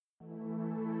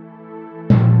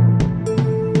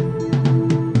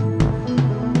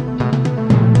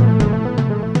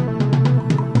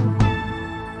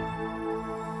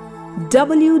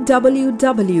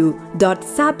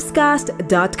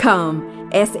www.sabscast.com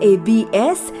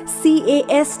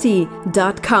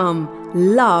sabscast.com.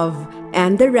 Love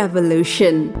and the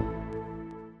Revolution.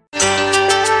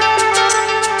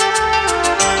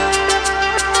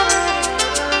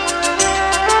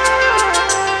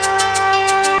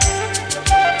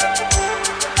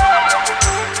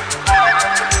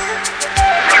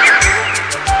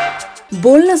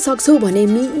 बोल्न सक्छौ भने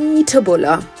मिठो बोल,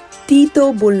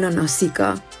 तीतो बोल्न नसिक।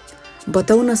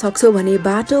 बताउन सक्छौ भने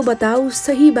बाटो बताऊ,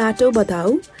 सही बाटो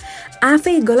बताऊ।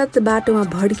 आफै गलत बाटोमा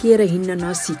भड्किएर हिँड्न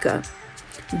नसिक।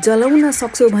 जलाउन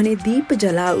सक्छौ भने दीप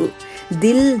जलाऊ,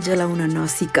 दिल जलाउन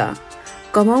नसिक।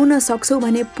 कमाउन सक्छौ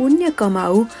भने पुण्य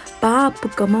कमाऊ, पाप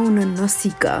कमाउन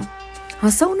नसिक।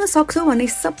 हँसाउन सक्छौ भने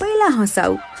सबैलाई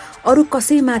हँसाऊ, अरू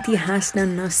कसैमाथि हाँस्न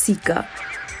नसिक।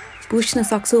 पुस्न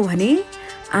सक्छौ भने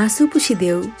आँसु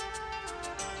पुछिदेऊ,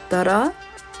 तर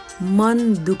मन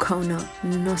दुखाउन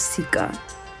नसिक।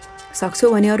 सक्छौ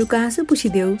भने अरूको आँसु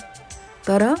पुछिदेऊ,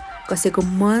 तर कसैको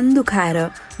मन दुखाएर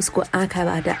उसको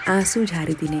आँखाबाट आँसु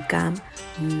झारिदिने काम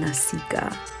नसिक।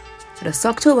 र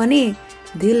सक्छौ भने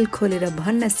दिल खोलेर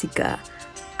भन्न सिक,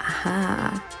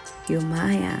 आहा यो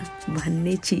माया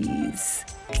भन्ने चिज।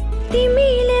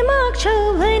 तिमीले माग्छौ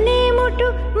भने मुटु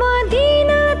म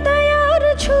दिन तयार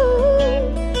छु।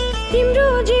 तिम्रो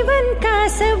जीवनका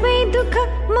सबै दुःख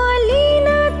म लिन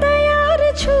तयार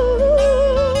छु।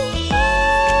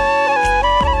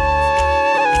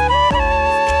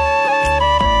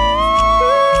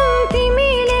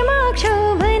 तिमीले माग्छौ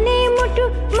भने मुटु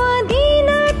म दिन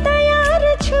तयार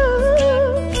छु।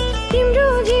 तिम्रो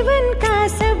जीवनका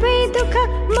सबै दुःख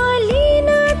म लिन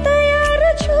तयार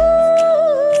छु।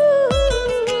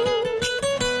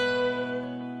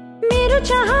 मेरो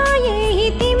चाह यही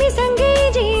तिमीसँगै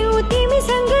जिउ,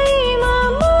 तिमीसँगै म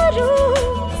मरु।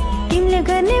 तिमीले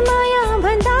गर्ने माया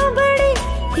भन्दा बढी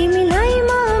तिमीलाई म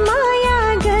माया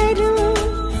गरौँ।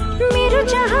 मेरो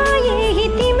चाह यही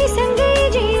तिमीसँगै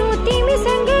जिउ,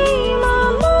 तिमीसँगै म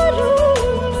मरु।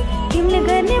 तिमीले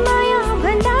गर्ने माया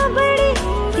भन्दा बढी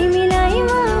तिमीलाई म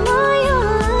माया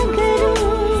गरौँ।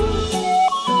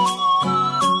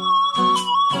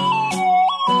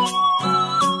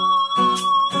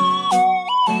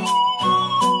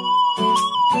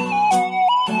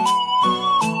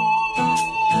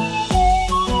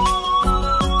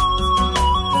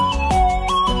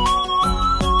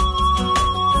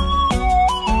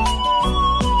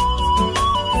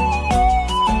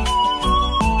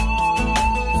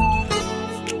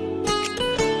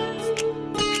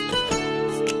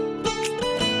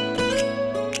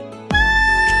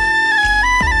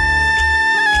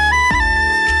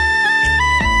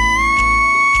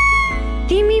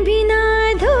 तिमी बिना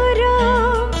अधुरो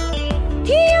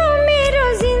थियो मेरो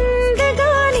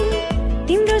जिन्दगानी।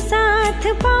 तिम्रो साथ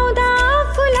पाउँदा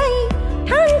आफूलाई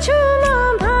ठान्छु म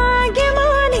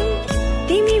भाग्यमानी।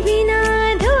 तिमी बिना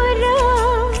अधुरो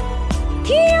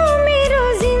थियो मेरो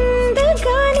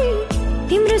जिन्दगानी।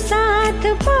 तिम्रो साथ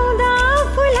पाउँदा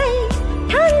आफूलाई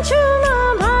ठान्छु म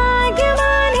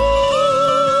भाग्यमानी।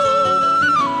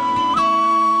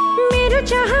 मेरो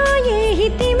चाह यही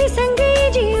तिमीसँगै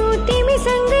जिउ,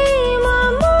 तिमीसँगै म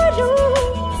मरु।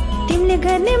 तिमीले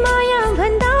गर्ने माया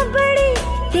भन्दा बढी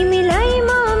तिमीलाई म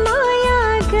माया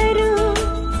गरौँ।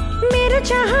 मेरो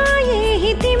चाह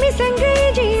यही तिमीसँगै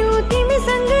जिउ,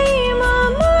 तिमीसँगै म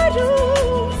मरु।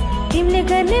 तिमीले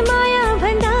गर्ने माया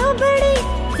भन्दा बढी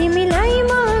तिमीलाई म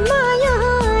माया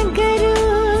गरौँ।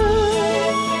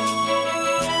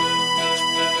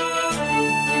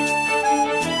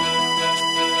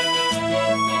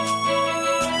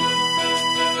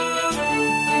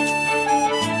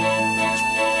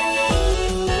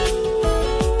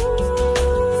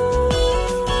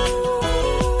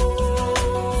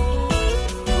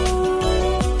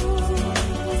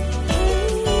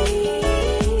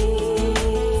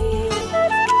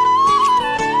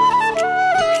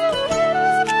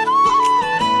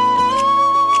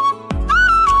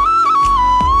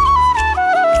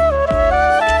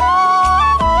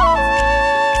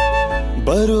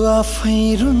 बरु आफै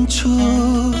रुन्छु,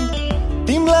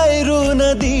 तिमीलाई रुन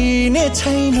दिने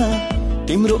छैन।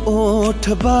 तिम्रो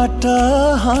ओठबाट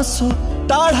हाँसो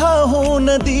टाढा हुन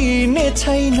दिने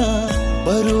छैन।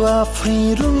 बरु आफै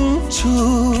रुन्छु,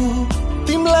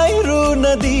 तिमीलाई रुन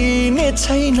दिने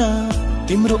छैन।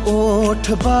 तिम्रो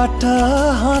ओठबाट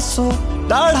हाँसो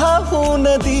टाढा हुन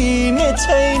दिने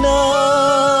छैन।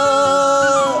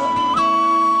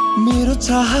 मेरो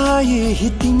चाह यही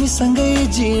तिमीसँगै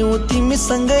जिउ,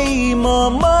 तिमीसँगै म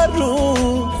मरु।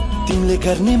 तिमीले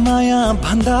गर्ने माया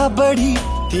भन्दा बढी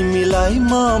तिमीलाई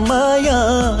म माया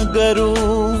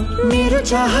गरौँ मेरो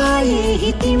चाह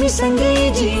यही तिमीसँगै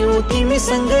जिउँ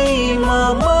तिमीसँगै म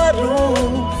मरौँ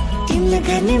तिमीले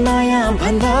गर्ने माया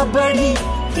भन्दा बढी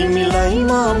तिमीलाई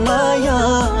म माया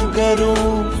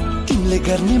गरौँ तिमीले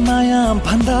गर्ने माया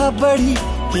भन्दा बढी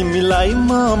तिमीलाई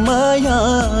म माया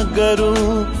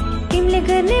गरौँ तिमीले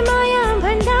गर्ने माया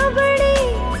भन्दा बढी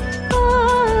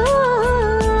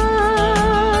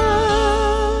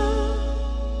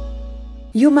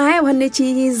यो माया भन्ने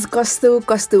चिज कस्तो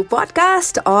कस्तो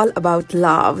पडकास्ट अल अबाउट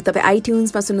लभ तपाईँ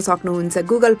आइट्युन्समा सुन्न सक्नुहुन्छ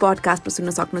गुगल पडकास्टमा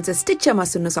सुन्न सक्नुहुन्छ स्टिचरमा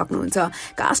सुन्न सक्नुहुन्छ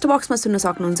कास्टबक्समा सुन्न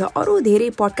सक्नुहुन्छ अरू धेरै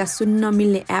पडकास्ट सुन्न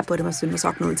मिल्ने एपहरूमा सुन्न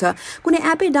सक्नुहुन्छ कुनै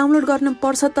एपै डाउनलोड गर्न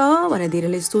पर्छ त भनेर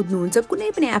धेरैले सोध्नुहुन्छ कुनै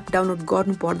पनि एप डाउनलोड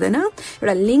गर्नु पर्दैन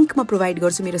एउटा लिङ्क म प्रोभाइड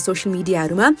गर्छु मेरो सोसियल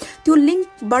मिडियाहरूमा त्यो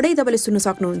लिङ्कबाटै तपाईँले सुन्न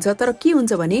सक्नुहुन्छ तर के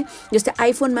हुन्छ भने जस्तै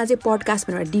आइफोनमा चाहिँ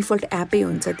पडकास्ट भनेर डिफल्ट एपै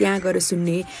हुन्छ त्यहाँ गएर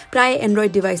सुन्ने प्राय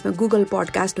एन्ड्रोइड डिभाइसमा गुगल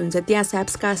पडकास्ट हुन्छ त्यहाँ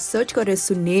स्याप्सकास्ट सर्च गरेर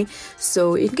सुन्ने सो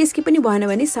इनकेस के पनि भएन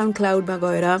भने साउन्ड क्लाउडमा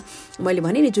गएर मैले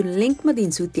भने नि जुन लिङ्कमा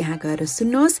दिन्छु त्यहाँ गएर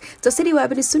सुन्नुहोस् जसरी भए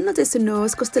पनि सुन्न चाहिँ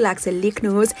सुन्नुहोस् कस्तो लाग्छ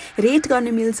लेख्नुहोस् रेट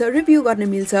गर्न मिल्छ रिभ्यू गर्न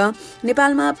मिल्छ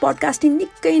नेपालमा पडकास्टिङ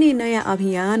निकै नै नयाँ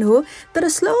अभियान हो तर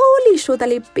स्लोली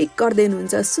श्रोताले पिक गर्दै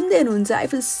हुनुहुन्छ सुन्दै हुनुहुन्छ I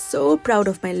feel so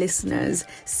proud of my listeners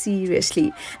seriously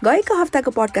गएको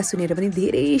हप्ताको पडकास्ट सुनेर पनि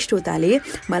धेरै श्रोताले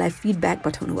मलाई फिडब्याक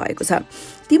पठाउनु भएको छ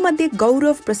तीमध्ये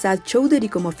गौरव प्रसाद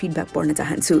चौधरीको म फिडब्याक पढ्न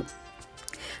चाहन्छु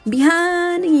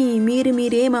बिहान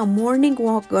मेरेमा मर्निङ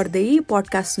वक गर्दै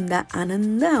पडकास्ट सुन्दा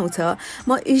आनन्द आउँछ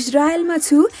म इजरायलमा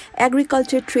छु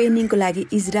एग्रिकल्चर ट्रेनिङको लागि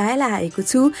इजरायल आएको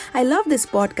छु I love this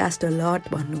podcast a lot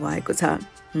भन्नुभएको छ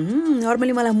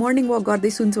नर्मली मलाई मर्निङ वक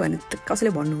गर्दै सुन्छु भने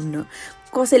कसैले भन्नुहुन्न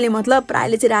कसैले मतलब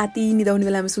प्रायले चाहिँ राति निदाउने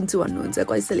बेलामा सुन्छु भन्नुहुन्छ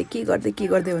कसैले के गर्दै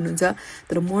भन्नुहुन्छ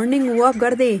तर मर्निङ वक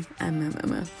गर्दै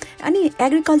आमा अनि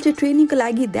एग्रिकल्चर ट्रेनिङको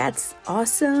लागि द्याट्स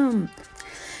असम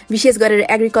विशेष गरेर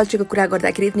एग्रिकल्चरको कुरा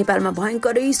गर्दाखेरि नेपालमा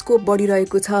भयङ्करै स्कोप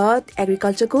बढिरहेको छ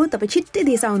एग्रिकल्चरको तपाईँ छिट्टै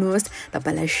देश आउनुहोस्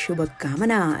तपाईँलाई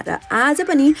शुभकामना र आज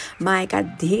पनि मायाका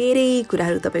धेरै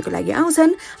कुराहरू तपाईँको लागि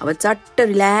आउँछन् अब चट्ट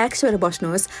रिल्याक्स भएर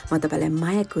बस्नुहोस् म तपाईँलाई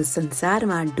मायाको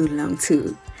संसारमा डुलाउँछु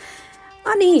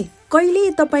अनि कहिले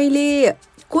तपाईँले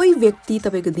कोही व्यक्ति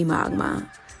तपाईँको दिमागमा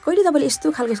कहिले तपाईँले यस्तो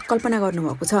खालको कल्पना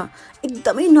गर्नुभएको छ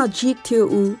एकदमै नजिक थियो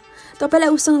ऊ तपाईँलाई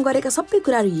उसँग गरेका सबै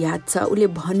कुराहरू याद छ उसले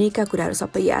भनेका कुराहरू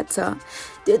सबै याद छ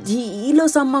त्यो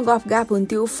ढिलोसम्म गफगाफ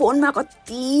हुन्थ्यो फोनमा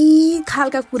कति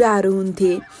खालका कुराहरू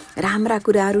हुन्थे राम्रा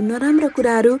कुराहरू नराम्रा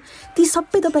कुराहरू ती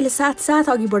सबै तपाईँले साथ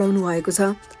अघि बढाउनु भएको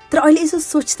छ तर अहिले यसो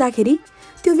सोच्दाखेरि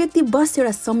त्यो व्यक्ति बस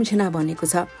एउटा सम्झना बनेको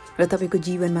छ र तपाईँको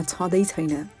जीवनमा छँदै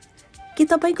छैन के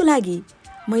तपाईँको लागि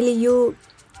मैले यो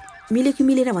मिल्यो कि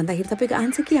मिलेन भन्दाखेरि तपाईँको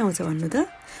आन्सर के आउँछ भन्नु त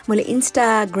मैले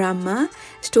इन्स्टाग्राममा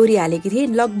स्टोरी हालेकी थिएँ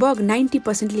लगभग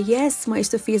 90%ले यस म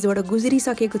यस्तो फेजबाट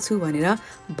गुज्रिसकेको छु भनेर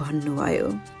भन्नुभयो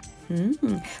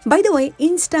बाइ द वे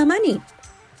इन्स्टामा नि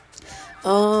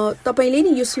तपाईँले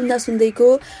नि यो सुन्दैको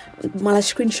मलाई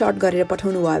स्क्रिनसट गरेर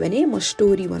पठाउनु भयो भने म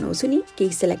स्टोरी बनाउँछु नि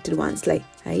केही सेलेक्टेड वान्सलाई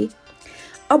है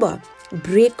अब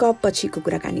ब्रेकअप पछिको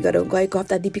कुराकानी गरौँ गएको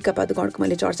हप्ता दीपिका पादुकोणको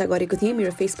मैले चर्चा गरेको थिएँ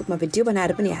मेरो फेसबुकमा भिडियो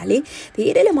बनाएर पनि हालेँ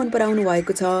धेरैले मन पराउनु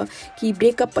भएको छ कि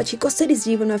ब्रेकअप पछि कसरी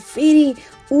जीवनमा फेरि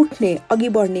उठ्ने अघि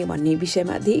बढ्ने भन्ने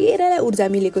विषयमा धेरैलाई ऊर्जा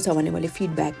मिलेको छ भने मैले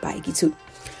फिडब्याक पाएकी छु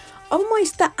अब म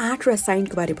यस्ता 8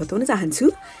 साइनको बारे बताउन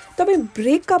चाहन्छु तपाईँ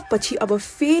ब्रेकअप पछि अब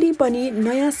फेरि पनि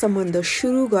नयाँ सम्बन्ध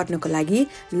सुरु गर्नको लागि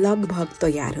लगभग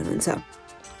तयार हुनुहुन्छ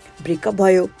ब्रेकअप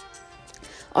भयो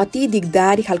अति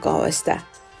दिगदारी खालको अवस्था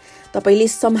तपाईले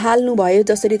सम्हाल्नु भयो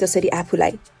जसरी तसरी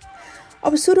आफूलाई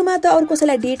अब सुरुमा त अरू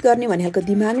कसैलाई डेट गर्ने भन्ने खालको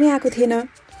दिमागमै आएको थिएन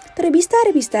तर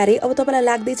बिस्तारै अब तपाईँलाई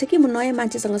लाग्दैछ कि म नयाँ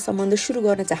मान्छेसँग सम्बन्ध सुरु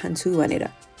गर्न चाहन्छु भनेर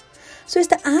सो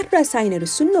यस्ता 8 साइनहरू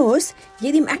सुन्नुहोस्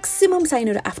यदि म्याक्सिमम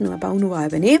साइनहरू आफ्नोमा पाउनुभयो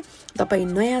भने तपाईँ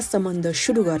नयाँ सम्बन्ध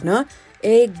सुरु गर्न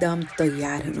एकदम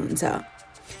तयार हुनुहुन्छ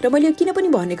र मैले यो किन पनि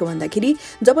भनेको भन्दाखेरि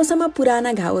जबसम्म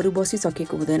पुराना घाउहरू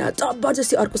बसिसकेको हुँदैन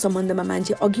जबरजस्ती अर्को सम्बन्धमा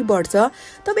मान्छे अघि बढ्छ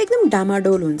तब एकदम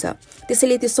डामाडोल हुन्छ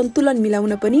त्यसैले त्यो सन्तुलन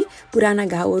मिलाउन पनि पुराना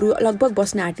घाउहरू लगभग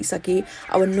बस्न आँटिसके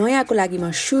अब नयाँको लागि म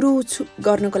सुरु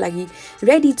गर्नको लागि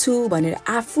रेडी छु भनेर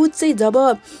आफू चाहिँ जब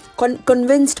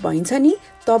कन्भिन्स्ड भइन्छ नि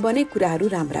तब नै कुराहरू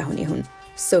राम्रा हुने हुन्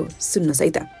सो सुन्नुहोस् है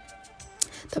त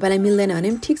तपाईँलाई मिल्दैन भने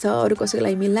पनि ठिक छ अरू कसैको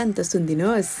लागि मिल्ला नि त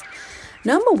सुनिदिनुहोस्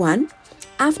नम्बर 1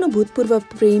 आफ्नो भूतपूर्व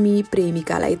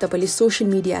प्रेमिकालाई तपाईँले सोसियल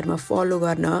मिडियाहरूमा फलो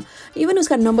गर्न इभन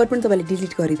उसका नम्बर पनि तपाईँले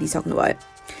डिलिट गरिदिइसक्नु भयो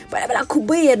बेला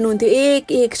खुबै हेर्नुहुन्थ्यो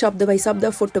एक शब्द बाई शब्द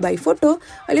फोटो बाई फोटो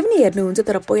अहिले पनि हेर्नुहुन्छ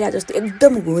तर पहिला जस्तो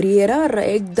एकदम घोरिएर र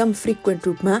एकदम फ्रिक्वेन्ट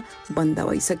रूपमा बन्द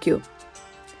भइसक्यो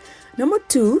नम्बर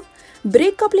 2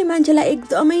 ब्रेकअपले मान्छेलाई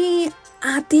एकदमै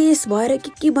आतेश भएर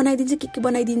के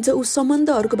बनाइदिन्छ ऊ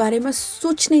सम्बन्धहरूको बारेमा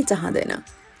सोच्नै चाहँदैन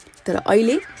तर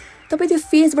अहिले तपाईँ त्यो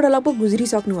फेजबाट लगभग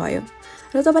गुज्रिसक्नुभयो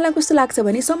र तपाईँलाई कस्तो लाग्छ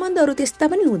भने सम्बन्धहरू त्यस्ता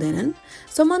पनि हुँदैनन्,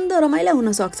 सम्बन्ध रमाइला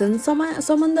हुन सक्छन्,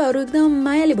 सम्बन्धहरू एकदम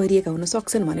मायाले भरिएका हुन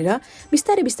सक्छन् भनेर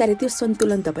बिस्तारै बिस्तारै त्यो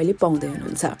सन्तुलन तपाईँले पाउँदै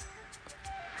हुनुहुन्छ।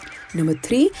 नम्बर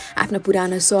 3, आफ्ना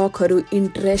पुराना शखहरू,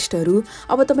 इन्ट्रेस्टहरू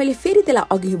अब तपाईँले फेरि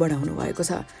त्यसलाई अघि बढाउनु भएको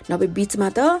छ। नभए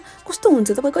बिचमा त कस्तो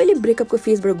हुन्छ, तपाईँ कहिले ब्रेकअपको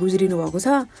फेजबाट गुज्रिनु भएको छ,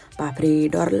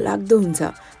 बाफ्रे डर लाग्दो हुन्छ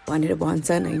भनेर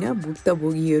भन्छन् होइन भुक्त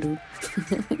भोगीहरू।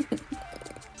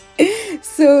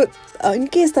 सो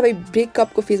इनकेस तपाईँ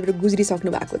ब्रेकअपको फेजबाट गुज्रिसक्नु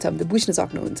भएको छ भने त बुझ्न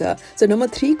सक्नुहुन्छ। सो नम्बर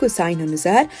 3 को साइन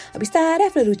अनुसार बिस्तारै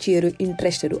आफ्ना रुचिहरू,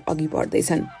 इन्ट्रेस्टहरू अघि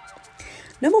बढ्दैछन्।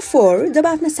 नम्बर 4, जब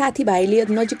आफ्ना साथीभाइले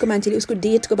नजिकको मान्छेले उसको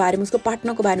डेटको बारेमा, उसको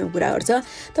पार्टनरको बारेमा कुरा गर्छ,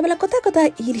 तपाईँलाई कता कता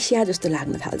ईर्ष्या जस्तो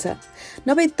लाग्न थाल्छ।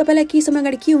 नभए तपाईँलाई केही समय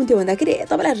अगाडि के हुन्थ्यो भन्दाखेरि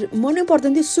तपाईँलाई मनै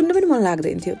पर्दैन थियो, सुन्नु पनि मन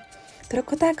लाग्दैन थियो, तर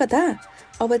कता कता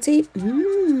अब चाहिँ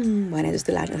भने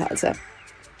जस्तो लाग्न थाल्छ।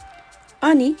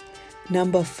 अनि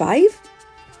नम्बर 5,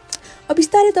 अब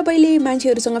बिस्तारै तपाईँले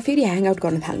मान्छेहरूसँग फेरि ह्याङआउट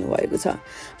गर्न थाल्नु भएको छ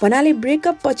भन्नाले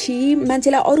ब्रेकअप पछि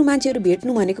मान्छेलाई अरू मान्छेहरू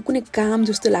भेट्नु भनेको कुनै काम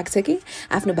जस्तो लाग्छ कि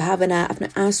आफ्नो भावना, आफ्नो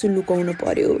आँसु लुकाउनु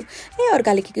पर्यो,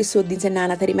 अर्काले के सोधिदिन्छ,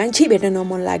 नानाथरी मान्छे भेट्न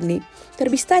नमन लाग्ने। तर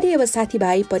बिस्तारै अब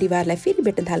साथीभाइ, परिवारलाई फेरि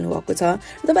भेट्न थाल्नु भएको छ,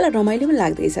 तपाईँलाई रमाइलो पनि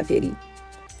लाग्दैछ फेरि।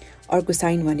 अर्को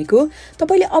साइन भनेको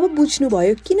तपाईँले अब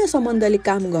बुझ्नुभयो किन सम्बन्धले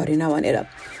काम गरेन भनेर।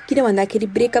 किन भन्दाखेरि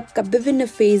ब्रेकअपका विभिन्न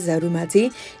फेजहरूमा चाहिँ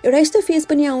एउटा यस्तो फेज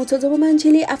पनि आउँछ जब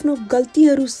मान्छेले आफ्नो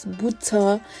गल्तीहरू बुझ्छ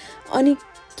अनि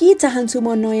के चाहन्छु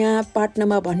म नयाँ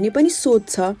पार्टनरमा भन्ने पनि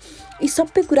सोध्छ। यी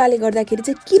सबै कुराले गर्दाखेरि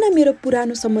चाहिँ किन मेरो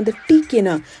पुरानो सम्बन्ध टिकेन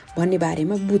भन्ने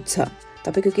बारेमा बुझ्छ।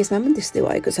 तपाईँको केसमा पनि त्यस्तै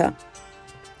भएको छ।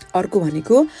 अर्को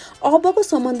भनेको अबको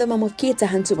सम्बन्धमा म के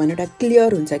चाहन्छु भनेर एउटा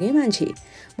क्लियर हुन्छ कि मान्छे,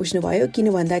 बुझ्नुभयो।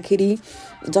 किन भन्दाखेरि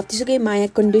जतिसुकै माया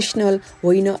कन्डिसनल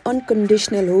होइन,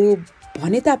 अनकन्डिसनल हो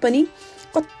भने तापनि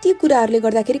कति कुराहरूले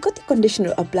गर्दाखेरि कति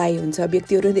कन्डिसनल अप्लाई हुन्छ,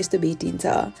 व्यक्तिहरू त्यस्तो भेटिन्छ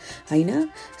होइन।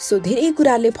 सो धेरै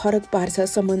कुराहरूले फरक पार्छ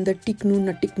सम्बन्ध टिक्नु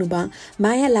नटिक्नुमा।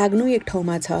 माया लाग्नु एक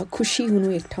ठाउँमा छ, खुसी हुनु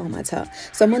एक ठाउँमा छ,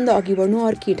 सम्बन्ध अघि बढ्नु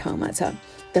अर्कै ठाउँमा छ।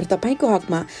 तर तपाईँको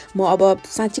हकमा म अब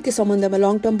साँच्चीकै सम्बन्धमा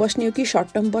लङ टर्म बस्ने हो कि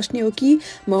सर्ट टर्म बस्ने हो कि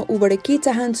म ऊबाट के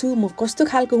चाहन्छु, म कस्तो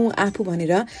खालको हुँ आफू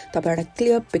भनेर तपाईँ एउटा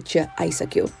क्लियर पिक्चर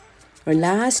आइसक्यो। र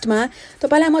लास्टमा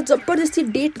तपाईँलाई म जबरजस्ती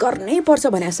डेट गर्नै पर्छ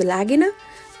भने जस्तो लागेन,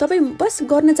 तपाईँ बस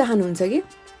गर्न चाहनुहुन्छ कि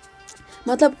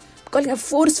मतलब कहिले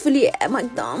फोर्सफुली म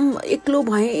एकदम एक्लो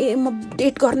भएँ, म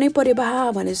डेट गर्नै पर्यो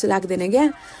बा भने जस्तो लाग्दैन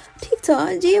क्या। ठिक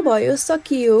छ, जे भयो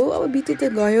सकियो, अब बिते त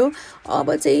गयो, अब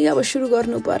चाहिँ अब सुरु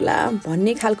गर्नु पर्ला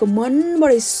भन्ने खालको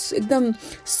मनबाट एकदम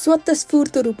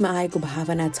स्वतस्फूर्त रूपमा आएको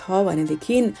भावना छ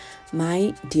भनेदेखि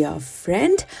माई डियर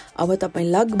फ्रेन्ड, अब तपाईँ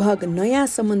लगभग नयाँ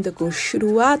सम्बन्धको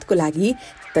सुरुवातको लागि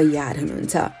तयार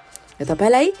हुनुहुन्छ। र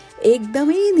तपाईँलाई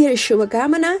एकदमै धेरै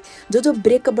शुभकामना। जो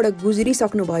ब्रेकअपबाट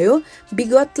गुज्रिसक्नुभयो,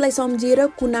 विगतलाई सम्झिएर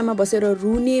कुनामा बसेर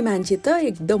रुने मान्छे त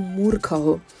एकदम मूर्ख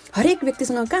हो। हरेक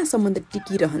व्यक्तिसँग कहाँ सम्बन्ध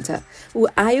टिकिरहन्छ। ऊ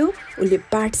आयो, उसले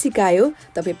पाठ सिकायो,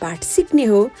 तपाईँ पाठ सिक्ने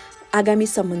हो। आगामी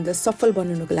सम्बन्ध सफल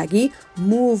बनाउनुको लागि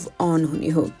मुभ अन हुने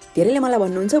हो। धेरैले मलाई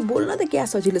भन्नुहुन्छ बोल्न त क्या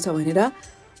सजिलो छ भनेर,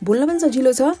 बोल्न पनि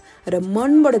सजिलो छ र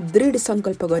मनबाट दृढ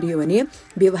सङ्कल्प गरियो भने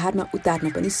व्यवहारमा उतार्न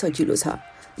पनि सजिलो छ।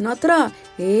 नत्र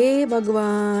हे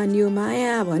भगवान् यो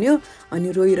माया भन्यो अनि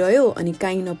रोइरह्यो अनि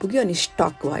काहीँ नपुग्यो अनि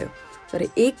स्टक भयो। तर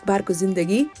एक बारको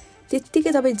जिन्दगी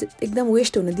त्यत्तिकै तपाईँ एकदम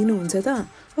वेस्ट हुन दिनुहुन्छ त?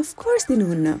 अफकोर्स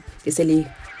दिनुहुन्न। त्यसैले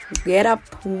गेट अप,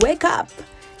 वेक अप।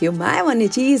 यो माया भन्ने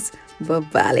चिज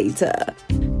बब्बालै छ।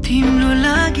 तिम्रो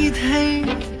लागि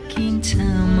धड्किन्छ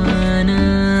मन,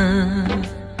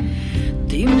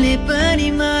 तिमीले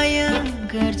पनि माया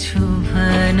गर्छु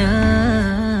भन,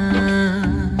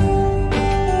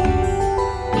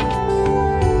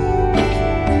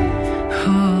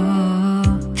 हो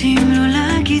तिम्रो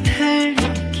लागि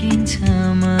धड्किन्छ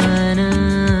मन,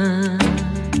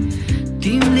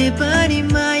 तिमीले पनि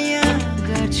माया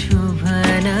गर्छु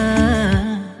भन,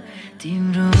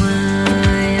 तिम्रो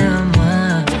मायामा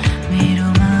मेरो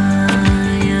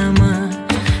मायामा,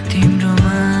 तिम्रो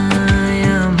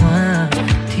मायामा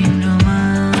तिम्रो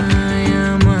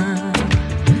मायामा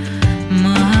म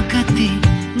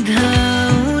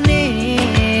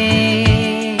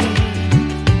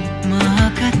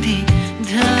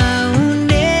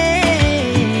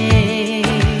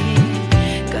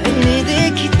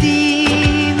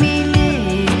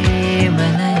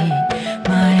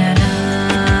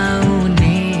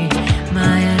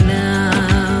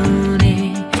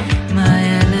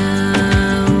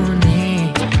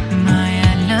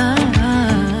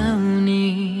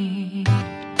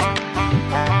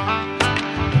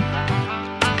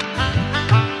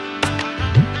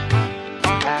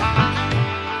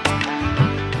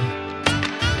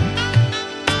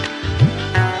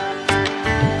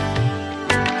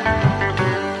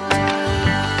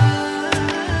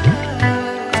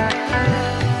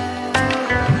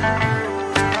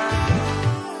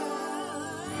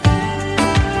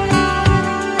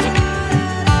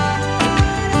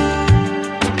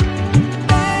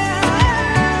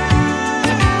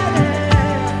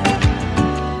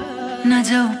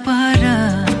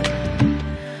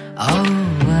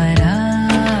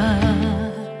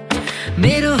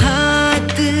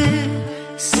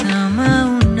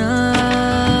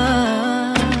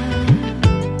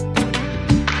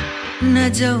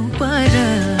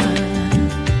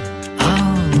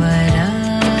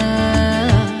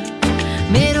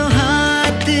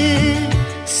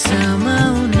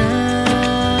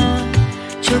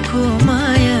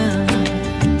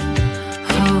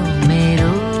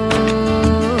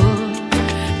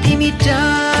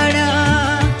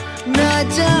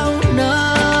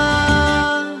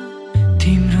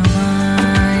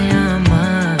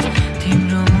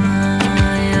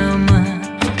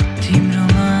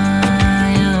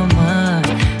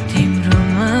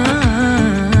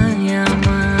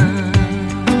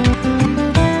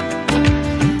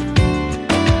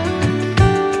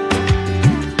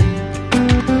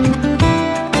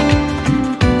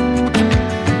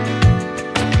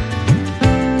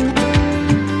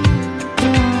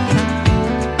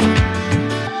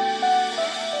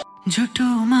झुटो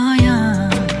माया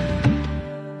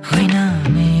होइन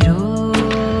मेरो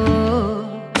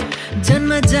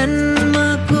जन्म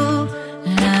जन्मको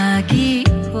लागि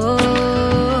हो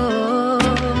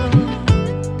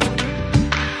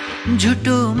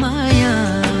झुटो माया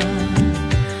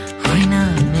होइन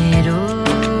मेरो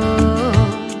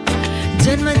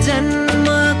जन्म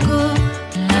जन्मको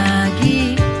लागि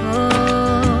हो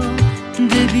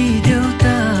देवी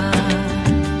देउता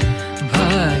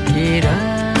भागेर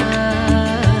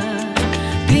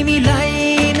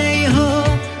तिमीलाई नै हो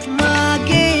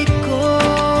मागेको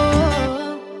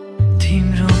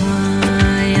तिम्रो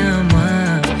मायामा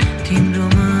तिम्रो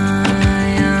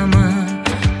मायामा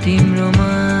तिम्रो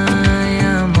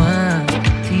मायामा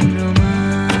तिम्रो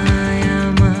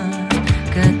मायामा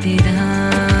कति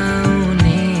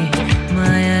धाउने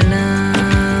माया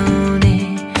लाउने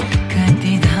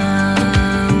कति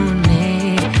धाउने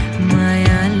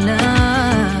माया लाउने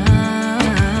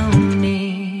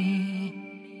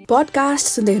पडकास्ट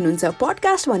सुन्दै हुनुहुन्छ।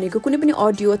 पडकास्ट भनेको कुनै पनि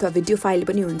अडियो अथवा भिडियो फाइल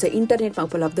पनि हुन्छ, इन्टरनेटमा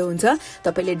उपलब्ध हुन्छ,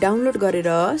 तपाईँले डाउनलोड गरेर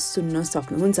सुन्न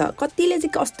सक्नुहुन्छ। कतिले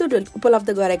चाहिँ कस्तो उपलब्ध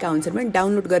गरेका हुन्छन् भने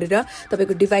डाउनलोड गरेर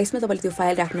तपाईँको डिभाइसमा तपाईँले त्यो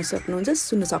फाइल राख्न सक्नुहुन्छ,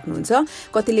 सुन्न सक्नुहुन्छ।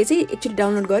 कतिले चाहिँ एकचोटि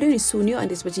डाउनलोड गर्यो अनि सुन्यो अनि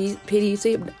त्यसपछि फेरि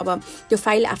चाहिँ अब त्यो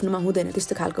फाइल आफ्नोमा हुँदैन,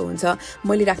 त्यस्तो खालको हुन्छ।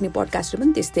 मैले राख्ने पडकास्टहरू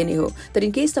पनि त्यस्तै नै हो। तर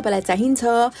इन केस तपाईँलाई चाहिन्छ,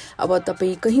 अब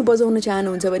तपाईँ कहीँ बजाउन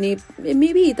चाहनुहुन्छ भने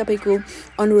मेबी तपाईँको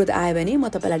अनुरोध आयो भने म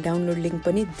तपाईँलाई डाउनलोड लिङ्क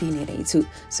पनि दिने रहेछु।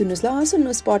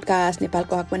 सुन्नुहोस् पडकास्ट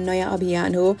नेपालको हकमा नयाँ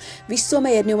अभियान हो। विश्वमा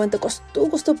हेर्ने हो भने त कस्तो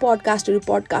कस्तो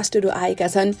पडकास्टहरू आएका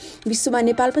छन्। विश्वमा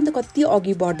नेपाल पनि त कति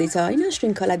अघि बढ्दैछ होइन।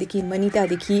 श्रृङ्खलादेखि,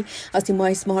 मनितादेखि, अस्ति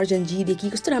महेश महर्जनजीदेखि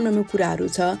कस्तो राम्रो राम्रो कुराहरू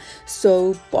छ।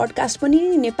 सो पडकास्ट पनि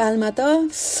नेपालमा त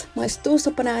म यस्तो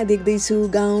सपना देख्दैछु,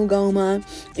 गाउँमा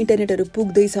इन्टरनेटहरू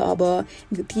पुग्दैछ। अब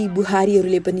ती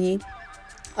बुहारीहरूले पनि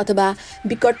अथवा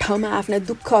विकट ठाउँमा आफ्ना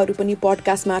दुःखहरू पनि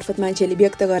पडकास्ट मार्फत मान्छेहरूले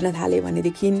व्यक्त गर्न थाले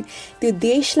भनेदेखि त्यो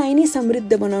देशलाई नै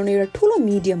समृद्ध बनाउने एउटा ठुलो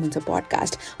मिडियम हुन्छ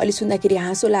पडकास्ट। अहिले सुन्दाखेरि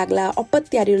हाँसो लाग्ला,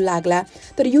 अपत्यारिलो लाग्ला,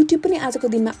 तर युट्युब पनि आजको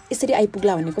दिनमा यसरी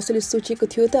आइपुग्ला भन्ने कसैले सोचेको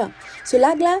थियो त? सो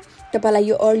लाग्ला तपाईँलाई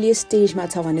यो अर्लिएस्ट स्टेजमा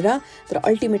छ भनेर, तर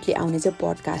अल्टिमेटली आउने चाहिँ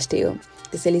पडकास्टै हो।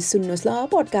 त्यसैले सुन्नुहोस् ल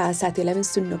पडकास्ट, साथीहरूलाई पनि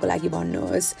सुन्नको लागि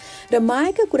भन्नुहोस्। र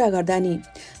मायाका कुरा गर्दा नि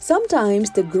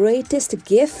sometimes the greatest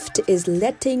gift is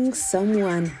letting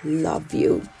someone love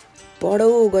you. बडो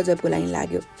गजबको लाइन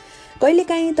लाग्यो।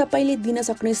 कहिलेकाहीँ तपाईँले दिन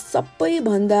सक्ने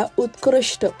सबैभन्दा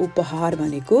उत्कृष्ट उपहार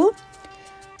भनेको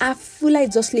आफूलाई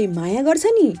जसले माया गर्छ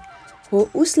नि हो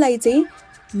उसलाई चाहिँ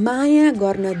माया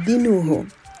गर्न दिनु हो।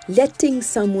 Letting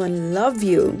someone love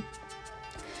you.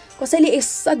 कसैले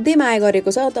असाध्यै माया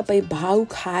गरेको छ, तपाईँ भाउ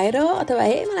खाएर अथवा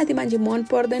मलाई त्यो मान्छे मन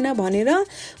पर्दैन भनेर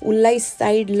उसलाई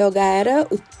साइड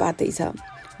लगाएर उत्पातै छ।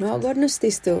 नगर्नुहोस्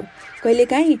त्यस्तो।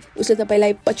 कहिलेकाहीँ उसले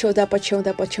तपाईँलाई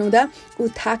पछ्याउँदा ऊ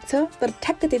थाक्छ, तर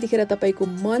ठ्याक्क त्यतिखेर तपाईँको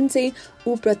मन चाहिँ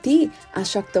ऊप्रति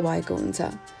आसक्त भएको हुन्छ।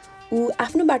 ऊ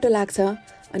आफ्नो बाटो लाग्छ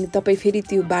अनि तपाईँ फेरि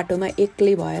त्यो बाटोमा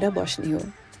एक्लै भएर बस्ने हो।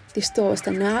 त्यस्तो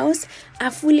अवस्था नआओस्।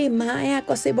 आफूले माया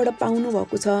कसैबाट पाउनु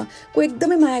भएको छ, कोही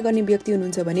एकदमै माया गर्ने व्यक्ति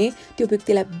हुनुहुन्छ भने त्यो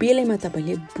व्यक्तिलाई बेलैमा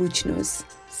तपाईँले बुझ्नुहोस्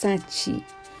साँच्ची।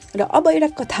 र अब एउटा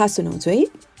कथा सुनाउँछु है।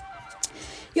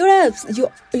 एउटा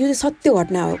यो सत्य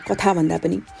घटना हो कथा भन्दा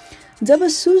पनि। जब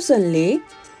सुजनले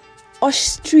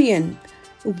अस्ट्रियन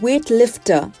वेट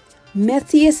लिफ्टर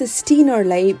म्याथियस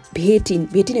स्टिनरलाई भेटिन्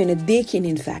होइन देखिन्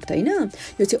इनफ्याक्ट होइन।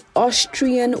 यो चाहिँ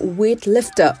अस्ट्रियन वेट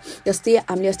लिफ्टर, जस्तै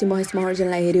हामीले अस्ति महेश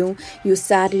महर्जनलाई हेऱ्यौँ, यो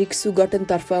शारीरिक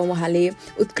सुगठनतर्फ उहाँले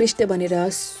उत्कृष्ट बनेर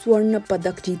स्वर्ण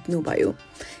पदक जित्नुभयो।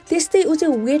 त्यस्तै ऊ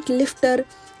चाहिँ वेट लिफ्टर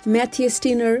म्याथियस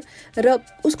स्टिनर र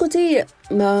उसको चाहिँ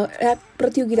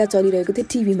प्रतियोगिता चलिरहेको थियो,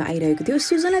 टिभीमा आइरहेको थियो।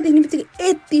 सुजनलाई देख्ने बित्तिकै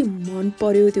यति मन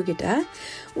पर्यो त्यो केटा।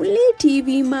 उसले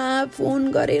टिभीमा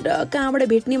फोन गरेर कहाँबाट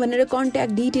भेट्ने भनेर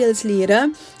कन्ट्याक्ट डिटेल्स लिएर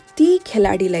ती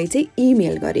खेलाडीलाई चाहिँ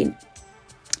इमेल गरिन्।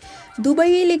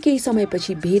 दुवैले केही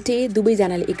समयपछि भेटे,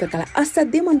 दुवैजनाले एकअर्कालाई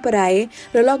असाध्यै मन पराए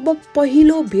र लगभग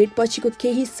पहिलो भेटपछिको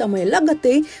केही समय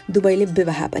लगत्तै दुवैले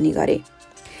विवाह पनि गरे।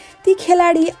 ती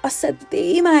खेलाडी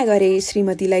असाध्यै माया गरे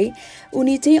श्रीमतीलाई।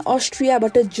 उनी चाहिँ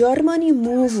अस्ट्रियाबाट जर्मनी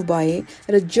मुभ भए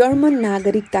र जर्मन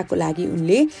नागरिकताको लागि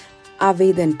उनले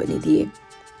आवेदन पनि दिए।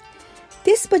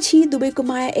 त्यसपछि दुवैको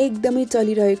माया एकदमै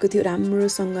चलिरहेको थियो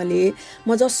राम्रोसँगले।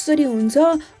 म जसरी हुन्छ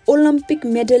ओलम्पिक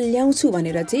मेडल ल्याउँछु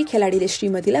भनेर चाहिँ खेलाडीले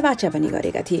श्रीमतीलाई वाचा पनि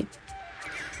गरेका थिए।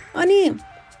 अनि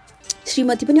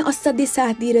श्रीमती पनि असाध्यै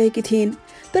साथ दिइरहेकी थिइन्।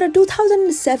 तर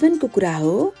 2007 को कुरा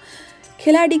हो।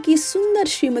 खेलाडीकी सुन्दर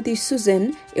श्रीमती सुजन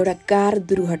एउटा कार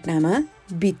दुर्घटनामा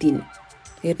बितिन्।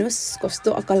 हेर्नुहोस्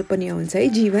कस्तो अकल्पनीय हुन्छ है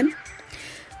जीवन।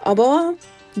 अब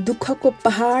दुःखको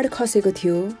पहाड खसेको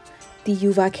थियो ती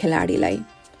युवा खेलाडीलाई।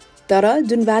 तर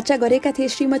जुन वाचा गरेका थिए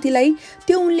श्रीमतीलाई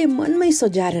त्यो उनले मनमै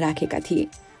सजाएर राखेका थिए।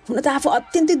 हुन त आफू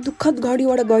अत्यन्तै दुःखद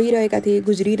घडीबाट गइरहेका थिए,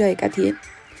 गुज्रिरहेका थिए,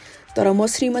 तर म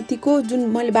श्रीमतीको जुन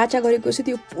मैले वाचा गरेको छु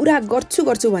त्यो पुरा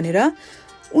गर्छु भनेर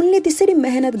उनले त्यसरी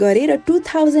मेहनत गरे र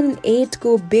 2008 को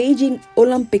बेजिङ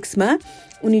ओलम्पिक्समा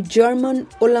उनी जर्मन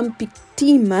ओलम्पिक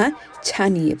टिममा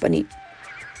छानिए पनि।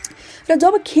 र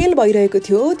जब खेल भइरहेको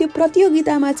थियो त्यो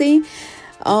प्रतियोगितामा चाहिँ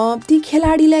ती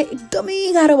खेलाडीलाई एकदमै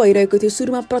गाह्रो भइरहेको थियो।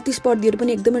 सुरुमा प्रतिस्पर्धीहरू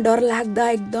पनि एकदमै डरलाग्दा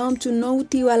एकदम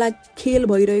चुनौतीवाला खेल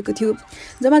भइरहेको थियो।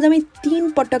 जम्मै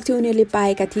 3 पटक चाहिँ उनीहरूले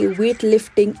पाएका थिए वेट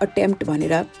लिफ्टिङ अटेम्प्ट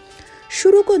भनेर।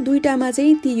 सुरुको 2टामा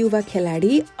चाहिँ ती युवा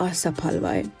खेलाडी असफल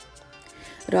भए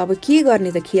र अब के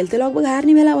गर्ने त, खेल त लगभग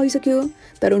हार्ने बेला भइसक्यो।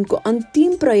 तर उनको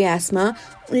अन्तिम प्रयासमा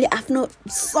उनले आफ्नो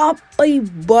सबै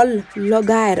बल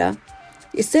लगाएर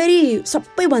यसरी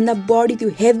सबैभन्दा बढी त्यो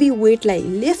हेभी वेटलाई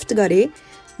लिफ्ट गरे,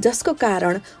 जसको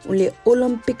कारण उनले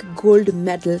ओलम्पिक गोल्ड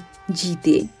मेडल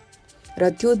जिते। र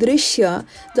त्यो दृश्य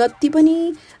जति पनि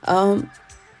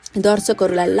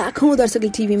दर्शकहरूलाई, लाखौँ दर्शकले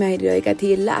टिभीमा हेरिरहेका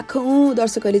थिए, लाखौँ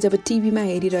दर्शकहरूले जब टिभीमा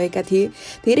हेरिरहेका थिए,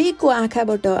 धेरैको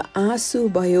आँखाबाट आँसु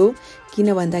भयो। किन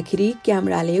भन्दाखेरि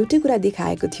क्यामेराले एउटै कुरा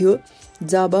देखाएको थियो,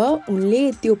 जब उनले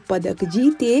त्यो पदक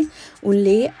जिते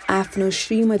उनले आफ्नो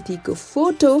श्रीमतीको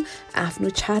फोटो आफ्नो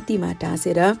छातीमा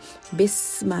टाँसेर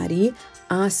बेसमारी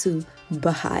आँसु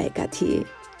बहाएका थिए।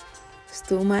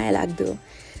 यस्तो माया लाग्दो।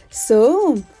 सो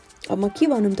अब म के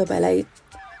भनौँ तपाईँलाई,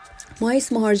 महेश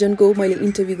महर्जनको मैले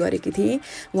इन्टरभ्यू गरेकी थिएँ।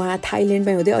 उहाँ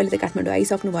थाइल्यान्डमै हुँदै अहिले त काठमाडौँ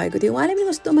आइसक्नु भएको थियो। उहाँले पनि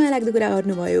कस्तो माया लाग्दो कुरा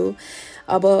गर्नुभयो।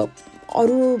 अब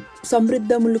अरू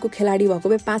समृद्ध मुलुकको खेलाडी भएको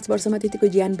भए 5 वर्षमा त्यतिको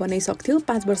ज्यान बनाइसक्थ्यो,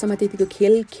 5 वर्षमा त्यतिको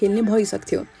खेल खेल्ने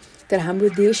भइसक्थ्यो। तर हाम्रो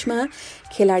देशमा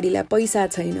खेलाडीलाई पैसा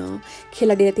छैन,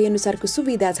 खेलाडीलाई त्यही अनुसारको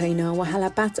सुविधा छैन।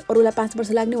 अरूलाई 5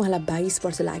 वर्ष लाग्ने, उहाँलाई 22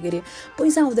 वर्ष लाग्यो अरे।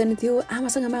 पैसा हुँदैन थियो,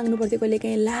 आमासँग माग्नु पर्थ्यो, कहिले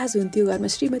काहीँ लाज हुन्थ्यो, घरमा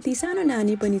श्रीमती सानो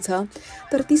नानी पनि छ।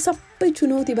 तर ती सबै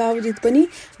चुनौती बावजुद पनि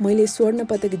मैले स्वर्ण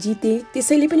पदक जितेँ।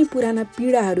 त्यसैले पनि पुराना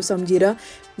पीडाहरू सम्झेर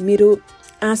मेरो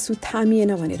आँसु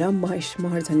थामिएन भनेर महेश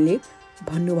महर्जनले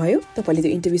भन्नुभयो। तपाईँले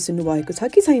त्यो इन्टरभ्यू सुन्नुभएको छ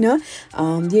कि छैन,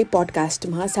 यही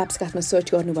पडकास्टमा स्याप्सकास्टमा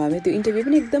सर्च गर्नुभयो भने त्यो इन्टरभ्यू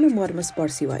पनि एकदमै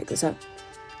मर्मस्पर्शी भएको छ।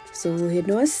 सो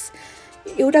हेर्नुहोस्,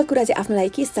 एउटा कुरा चाहिँ आफ्नो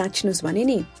लागि के साँच्नुहोस् भने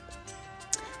नि,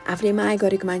 आफूले माया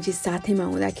गरेको मान्छे साथैमा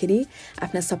हुँदाखेरि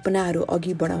आफ्ना सपनाहरू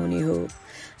अघि बढाउने हो।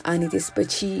 अनि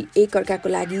त्यसपछि एकअर्काको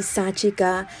लागि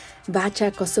साँचेका बाचा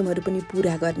कसमहरू पनि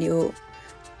पुरा गर्ने हो।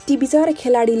 ती बिचरा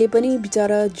खेलाडीले पनि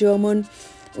बिचरा जर्मन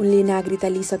उनले नागरिकता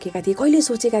लिइसकेका थिए, कहिले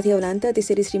सोचेका थिए होला नि त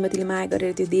त्यसरी श्रीमतीले माया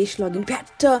गरेर त्यो देश लगिन्,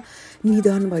 फ्याट्ट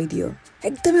निधन भइदियो।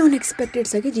 एकदमै अनएक्सपेक्टेड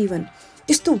छ कि जीवन,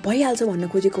 त्यस्तो भइहाल्छ भन्न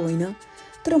खोजेको होइन।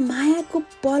 तर मायाको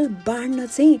पल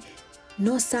बाँड्न चाहिँ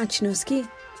नसाच्नुहोस् कि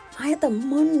माया त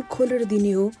मन खोलेर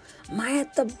दिने हो, माया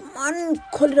त मन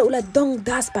खोलेर उसलाई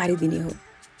दङदास पारिदिने हो।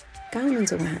 कहाँ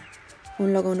हुनुहुन्छ उहाँ? फोन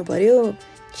लगाउनु पर्यो,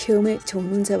 छेउमै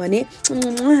हुनुहुन्छ भने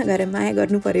गरेर माया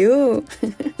गर्नु पर्यो।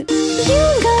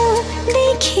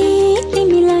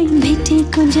 तिमीलाई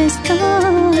भेटेको जस्तो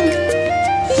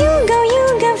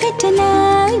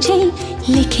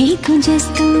लेखेको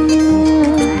जस्तो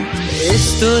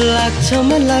यस्तो लाग्छ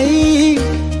मलाई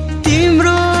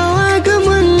तिम्रो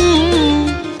आगमन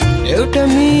एउटा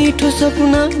मिठो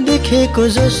सपना देखेको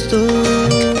जस्तो।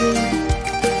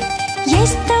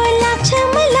 यस्तो लाग्छ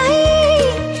मलाई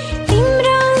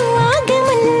तिम्रो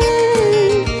आगमन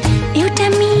एउटा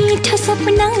मिठो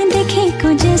सपना देखेको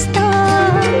जस्तो।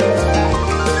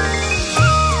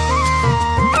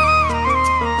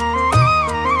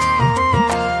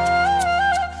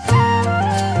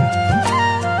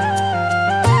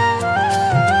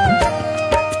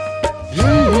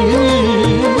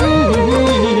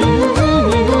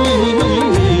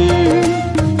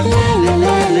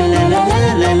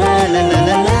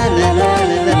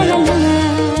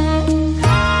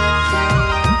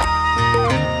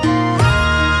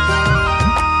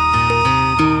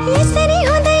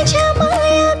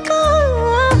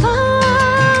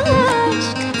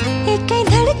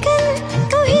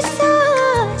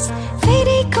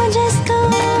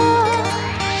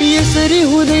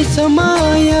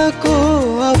 मायाको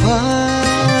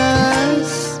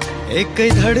आभास एकै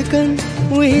धडकन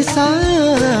उही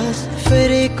सास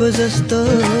फेरेको जस्तो।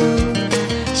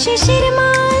 शिशिरमा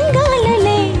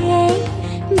गालले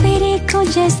बेरेको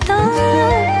जस्तो।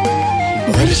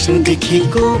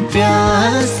 वर्षौंदेखिको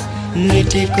प्यास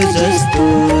मेटेको जस्तो।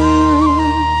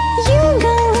 यो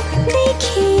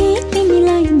गाउँदेखि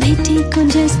तिमीलाई भेटेको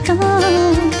जस्तो।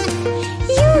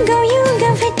 युग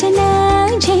भेट्न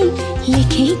झै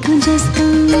लेखेको जस्तो।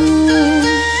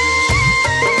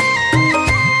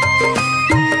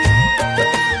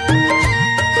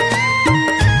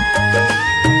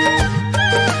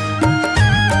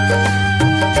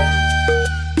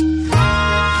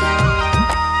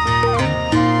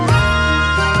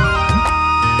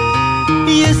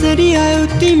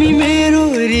 तिमी मेरो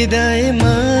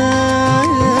हृदयमा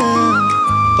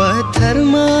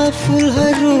पत्थरमा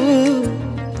फुलहरू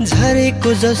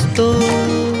झरेको जस्तो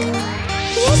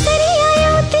यसरी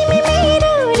आयो तिमी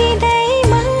मेरो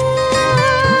हृदयमा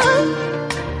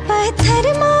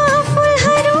पत्थरमा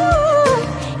फुलहरू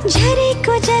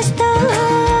झरेको जस्तो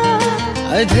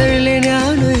अधरले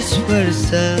न्यानो स्पर्श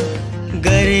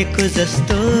गरेको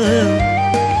जस्तो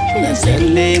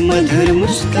नजरले मधुर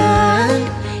मुस्कान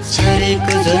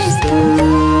छरेको जस्तो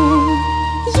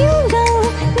यो गाउँ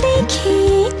देखे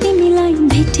तिमीलाई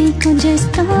भेटेको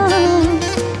जस्तो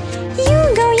यो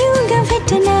गाउँ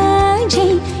भेट्न झै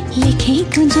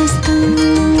लेखेको जस्तो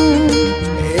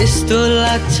यस्तो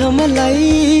लाग्छ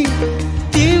मलाई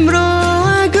तिम्रो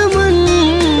आगमन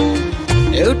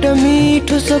एउटा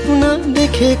मिठो सपना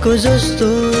देखेको जस्तो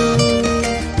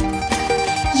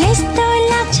यस्तो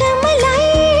लाग्छ मलाई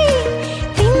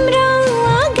तिम्रो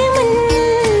आगमन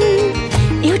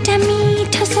एउटा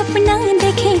मिठो सपना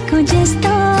देखेको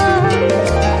जस्तो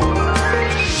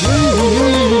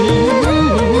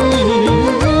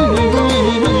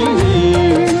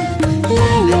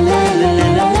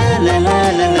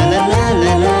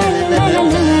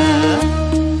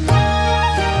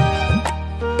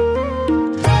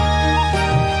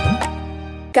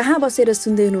कहाँ बसेर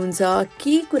सुन्दै हुनुहुन्छ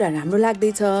के कुरा राम्रो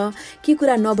लाग्दैछ के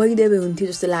कुरा नभइदेवे हुन्थ्यो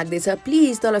जस्तो लाग्दैछ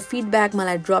प्लिज तल फिडब्याक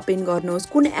मलाई ड्रप इन गर्नुहोस्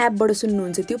कुन एपबाट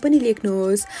सुन्नुहुन्छ त्यो पनि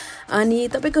लेख्नुहोस् अनि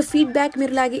तपाईँको फिडब्याक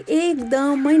मेरो लागि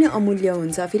एकदमै नै अमूल्य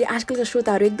हुन्छ फेरि आजकलका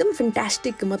श्रोताहरू एकदम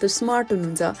फ्यान्टास्टिक मतलब स्मार्ट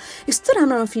हुनुहुन्छ यस्तो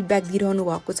राम्रो फिडब्याक दिइरहनु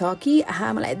भएको छ कि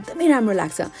मलाई एकदमै राम्रो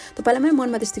लाग्छ तपाईँलाई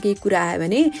मनमा त्यस्तो केही कुरा आयो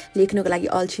भने लेख्नको लागि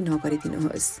अल्छी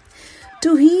नगरिदिनुहोस्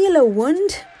to heal a wound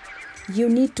you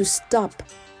need to stop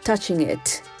touching it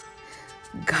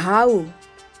घाउ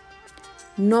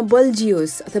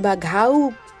नबल्जियोस् अथवा घाउ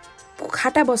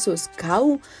खाटा बसोस् घाउ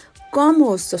कम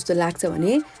होस् जस्तो लाग्छ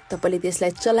भने तपाईले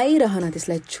त्यसलाई चलाइरहन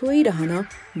त्यसलाई छोइरहन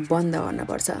बन्द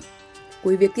गर्नुपर्छ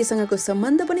कोही व्यक्तिसँगको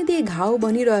सम्बन्ध पनि त्यही घाउ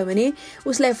बनिरह्यो भने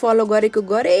उसलाई फलो गरेको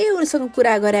गरे उसँग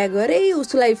कुरा गरे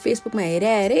उसलाई फेसबुकमा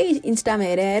हेरे इन्स्टामा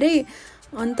हेरे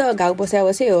अन्त घाउ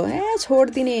बसे हो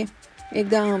छोड्दिने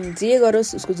एकदम जे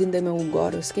गरोस् उसको जिन्दगीमा उ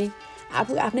गरोस् कि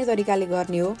आफू आफ्नै तरिकाले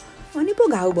गर्ने हो अनि पो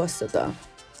घाउ बस्छ त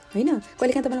हैन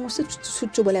कहिलेकाहीँ तपाईँलाई मस्तो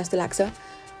छुच्चो बोले जस्तो लाग्छ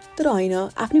तर हैन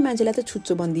आफ्नै मान्छेलाई त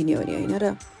छुच्चो बन्दिने हो नि हैन र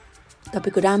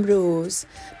तपाईको राम्रो होस्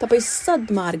तपाईँ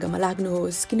सद्मार्गमा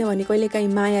लाग्नुहोस् किनभने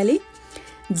कहिलेकाहीँ मायाले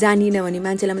जानिन भने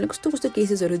मान्छेलाई मैले कस्तो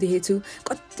केसेसहरू देखेछु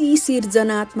कति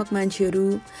सृजनात्मक मान्छेहरू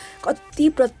कति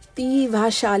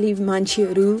प्रतिभाशाली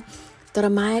मान्छेहरू तर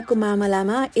मायाको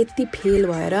मामलामा यति फेल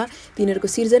भएर तिनीहरूको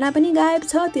सिर्जना पनि गायब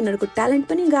छ तिनीहरूको ट्यालेन्ट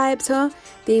पनि गायब छ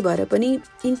त्यही भएर पनि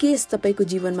इनकेस तपाईको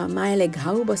जीवनमा मायाले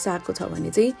घाउ बसाएको छ भने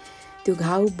चाहिँ त्यो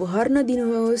घाउ बहर्न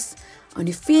दिनुहोस्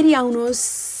अनि फेरि आउनुहोस्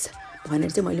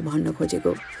भनेर चाहिँ मैले भन्न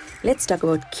खोजेको let's talk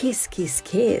about kiss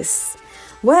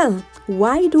well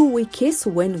why do we kiss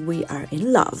when we are in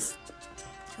love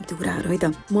त्यो कुराहरू है त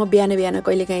म बिहान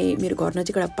कहिलेकाहीँ मेरो घर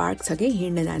नजिक एउटा पार्क छ कि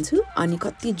हिँड्न जान्छु अनि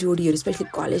कति जोडीहरू स्पेशली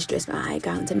कलेज ड्रेसमा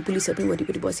आएका हुन्छन् पुलिसहरू पनि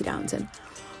वरिपरि बसिरहेका हुन्छन्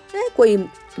कोही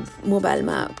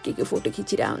मोबाइलमा के फोटो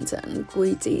खिचिरहेका हुन्छन्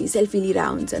कोही चाहिँ सेल्फी लिइरहेका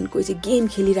हुन्छन् कोही चाहिँ गेम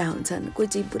खेलिरहेका हुन्छन् कोही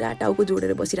चाहिँ पुरा टाउको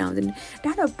जोडेर बसिरहेका हुन्छन्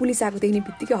टाढा पुलिस आएको देख्ने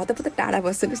बित्तिकै हतपत टाढा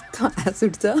बस्छन् यस्तो हाँस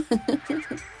उठ्छ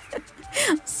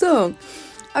सो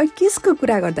अब किसको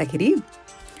कुरा गर्दाखेरि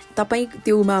तपाईँ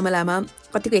त्यो मामलामा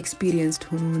कतिको एक्सपिरियन्स्ड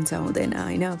हुनुहुन्छ हुँदैन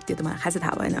हैन त्यो त मलाई खासै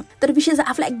थाहा भएन तर विशेष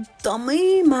आफूलाई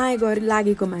एकदमै माया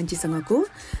लागेको मान्छेसँगको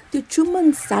त्यो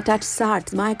चुम्बन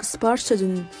साटासाट मायाको स्पर्श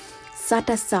जुन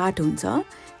साटासाट हुन्छ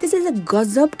त्यसले चाहिँ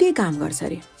गजबकै काम गर्छ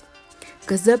अरे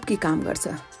गजबकै काम गर्छ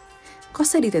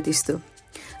कसरी त त्यस्तो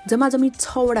जम्माजम्मी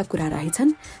 6 वटा कुरा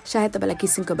रहेछन् सायद तपाईँलाई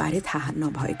किसिमको बारे थाहा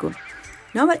नभएको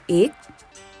नम्बर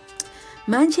 1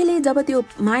 मान्छेले जब त्यो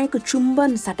मायाको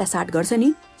चुम्बन साटासाट गर्छ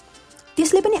नि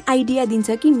त्यसले पनि आइडिया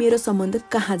दिन्छ कि मेरो सम्बन्ध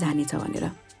कहाँ जानेछ भनेर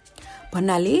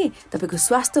भन्नाले तपाईको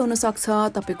स्वास्थ्य हुन सक्छ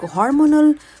तपाईको हार्मोनल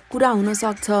कुरा हुन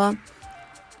सक्छ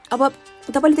अब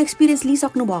तपाईले त एक्सपिरियन्स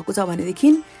लिइसक्नु भएको छ भनेदेखि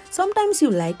sometimes you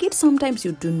like it sometimes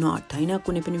you do not हैन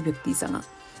कुनै पनि व्यक्तिसँग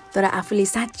तर आफूले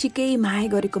साच्चीकै माया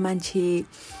गरेको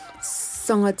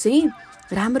मान्छेसँग चाहिँ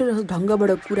राम्रो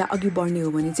ढङ्गबाट कुरा अघि बढ्ने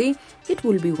हो भने चाहिँ इट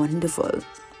विल बी वन्डरफुल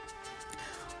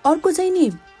अर्को चाहिँ नि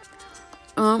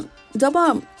जब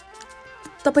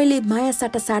तपाईले माया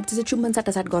साटासाट चाहिँ चुम्बन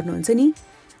साटासाट गर्नुहुन्छ नि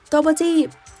तब चाहिँ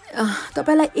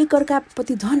तपाईलाई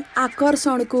एकअर्काप्रति झन्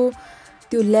आकर्षणको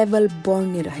त्यो लेभल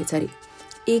बढ्ने रहेछ अरे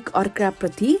एक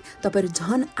अर्काप्रति तपाईहरु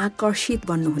झन् आकर्षित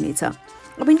बन्नुहुनेछ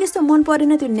अब इनकेस त मन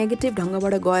परेन त्यो नेगेटिभ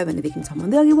ढङ्गबाट गयो भनेदेखि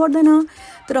सम्बन्ध अघि बढ्दैन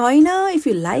तर हैन if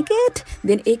you like it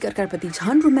then एक अर्काप्रति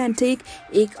झन् रोमान्टिक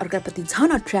एक अर्काप्रति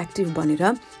झन् अट्र्याक्टिभ बनेर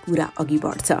कुरा अघि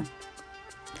बढ्छ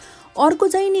अर्को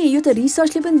चाहिँ नि यो त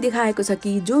रिसर्चले पनि देखाएको छ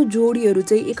कि जो जोडीहरू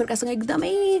चाहिँ एकअर्कासँग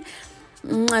एकदमै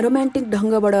रोमान्टिक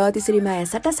ढङ्गबाट त्यसरी माया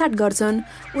साटासाट गर्छन्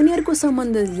उनीहरूको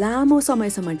सम्बन्ध लामो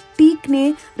समयसम्म टिक्ने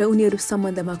र उनीहरू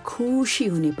सम्बन्धमा खुसी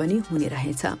हुने पनि हुने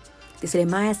रहेछ। त्यसरी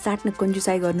माया साट्न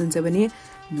कन्जुसाइ गर्नुहुन्छ भने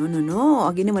नो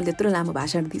अघि नै मैले त्यत्रो लामो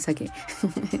भाषण दिइसकेँ।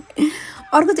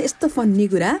 अर्को चाहिँ यस्तो फन्नी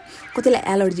कुरा, कतिलाई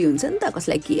एलर्जी हुन्छ नि त,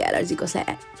 कसलाई के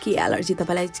एलर्जी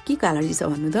तपाईँलाई के को एलर्जी छ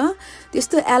भन्नु त।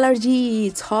 त्यस्तो एलर्जी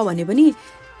छ भने पनि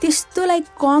त्यस्तोलाई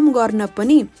कम गर्न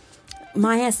पनि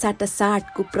माया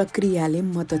साटासाटको प्रक्रियाले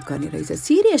मद्दत गर्ने रहेछ।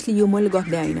 सिरियसली यो मैले गफ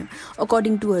ल्याइन,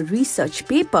 according to a research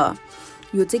paper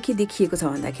यो चाहिँ के देखिएको छ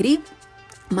भन्दाखेरि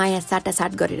माया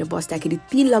साटासाट गरेर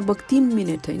बस्दाखेरि लगभग 3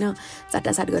 मिनट होइन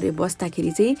साटासाट गरेर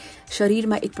बस्दाखेरि चाहिँ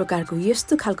शरीरमा एक प्रकारको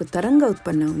यस्तो खालको तरङ्ग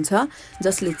उत्पन्न हुन्छ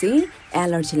जसले चाहिँ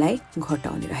एलर्जीलाई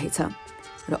घटाउने रहेछ।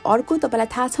 र अर्को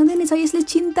तपाईँलाई थाहा छँदै नै छ, यसले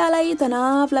चिन्तालाई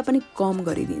तनावलाई पनि कम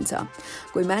गरिदिन्छ।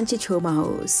 कोही मान्छे छेउमा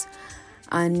होस्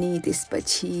अनि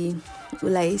त्यसपछि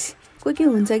उसलाई कोही के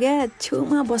हुन्छ क्या,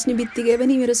 छेउमा बस्ने बित्तिकै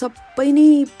पनि मेरो सबै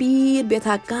नै पीर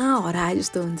व्यथा कहाँ हराए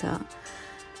जस्तो हुन्छ।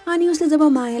 अनि उसले जब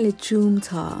मायाले चुम्छ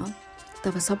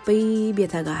तब सबै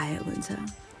व्यथा गायब हुन्छ।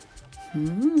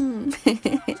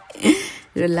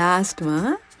 र लास्टमा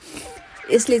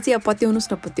यसले चाहिँ अब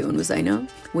पत्याउनुहोस् नपत्याउनुहोस् होइन,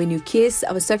 वेन यु किस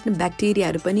अब सर्टन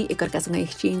ब्याक्टेरियाहरू पनि एकअर्कासँग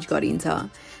एक्सचेन्ज गरिन्छ।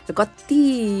 र कति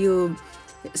यो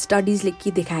स्टडिजले के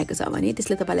देखाएको छ भने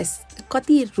त्यसले तपाईँलाई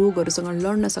कति रोगहरूसँग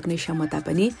लड्न सक्ने क्षमता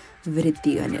पनि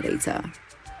वृद्धि गर्ने रहेछ।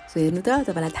 सो हेर्नु त,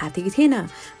 तपाईँलाई थाहा थियो कि थिएन?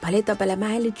 भले तपाईँलाई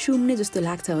मायाले चुम्ने जस्तो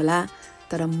लाग्छ होला,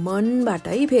 तर मनबाट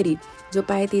है फेरि जो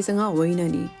पाए त्यहीसँग होइन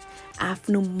नि,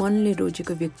 आफ्नो मनले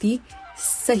रोजेको व्यक्ति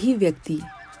सही व्यक्ति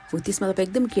हो, त्यसमा तपाईँ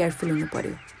एकदम केयरफुल हुनु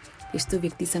पर्यो। यस्तो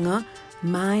व्यक्तिसँग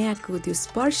मायाको त्यो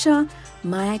स्पर्श,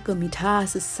 मायाको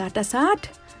मिठास साटासाट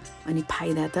अनि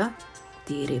फाइदा त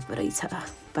धेरै पो रहेछ।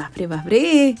 बाफ्रे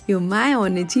यो माया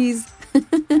भन्ने चिज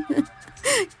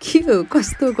के हो,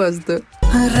 कस्तो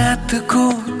रातको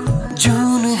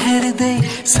जुन हेर्दै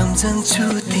सम्झन्छु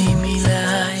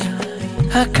तिमीलाई,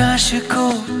 आकाशको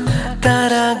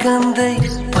तारा गन्दै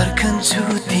पर्खन्छु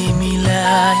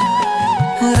तिमीलाई।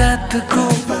 रातको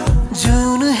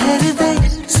जुन हेर्दै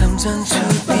सम्झन्छु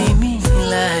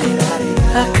तिमीलाई,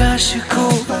 आकाशको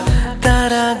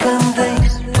तारा गन्दै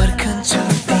पर्खन्छु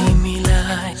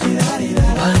तिमीलाई।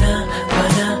 भना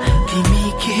तिमी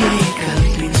के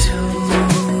कल्पिन्छौ,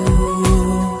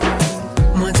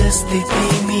 म जस्तै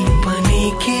तिमी पनि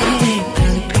के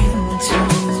कल्पिन्छौ।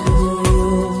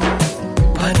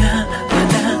 भना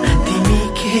तिमी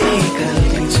के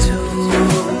कल्पिन्छौ,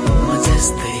 म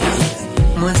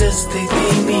जस्तै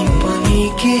तिमी पनि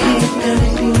के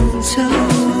कल्पिन्छौ।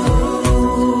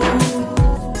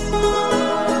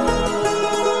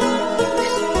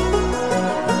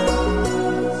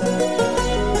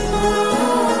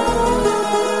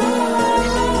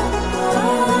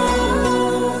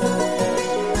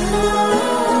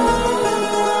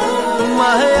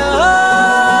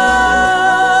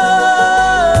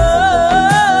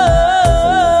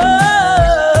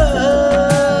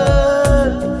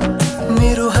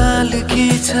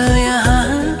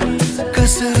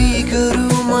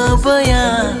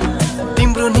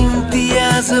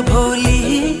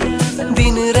 भोलि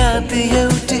दिन रात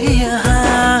एउटै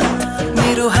यहाँ,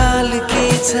 मेरो हाल के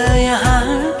छ यहाँ,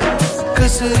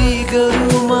 कसरी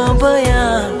गरौँ म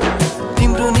बयान।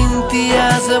 तिम्रो निम्ति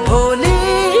आज भोलि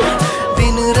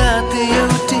दिन रात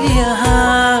एउटै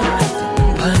यहाँ।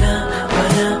 भना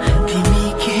तिमी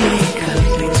के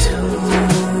कल्पिन्छौ,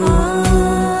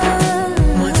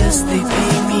 म जस्तै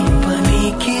तिमी पनि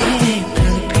के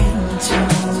कल्पिन्छौ।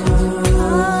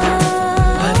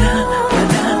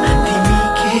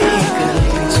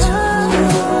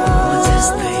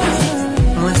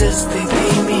 जस्तै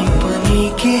तिमी पनि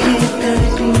के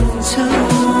कल्पिन्छौ।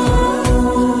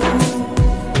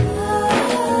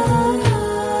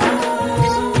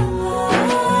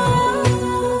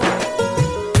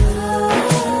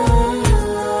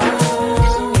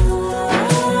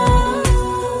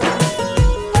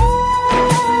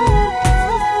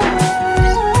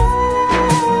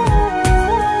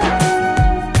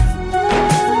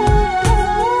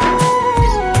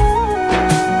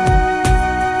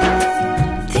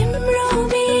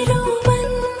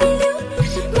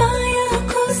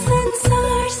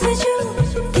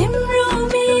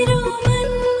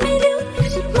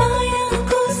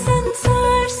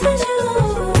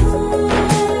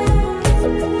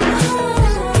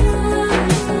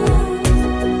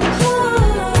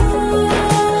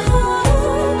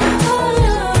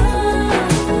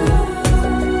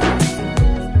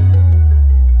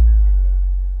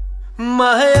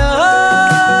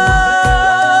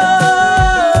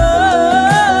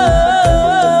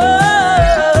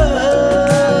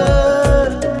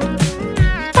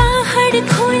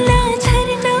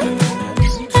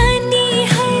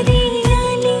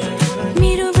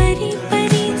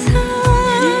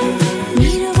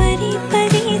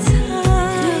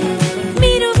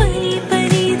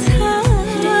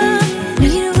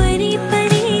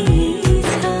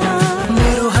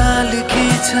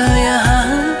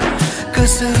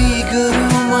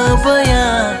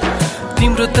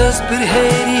 तस्बिर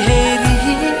हेरी हेरी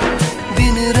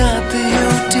दिन रात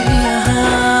एउटै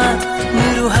यहाँ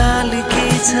मेरो हाल के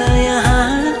छ यहाँ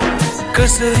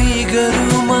कसरी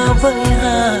गरौँ म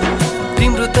बयान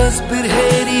तिम्रो तस्बिर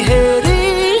हेरी हेरी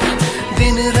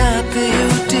दिन रात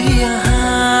एउटै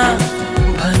यहाँ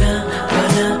भला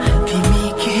भला तिमी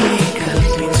के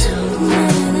कल्पिन्छौ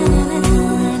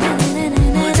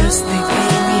म जस्तै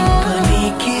तिमी पनि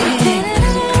के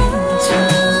कल्पिन्छौ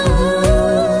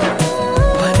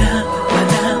भला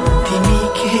भला तिमी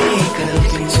के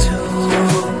कल्पिन्छौ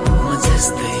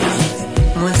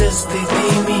म जस्तै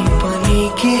तिमी पनि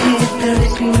के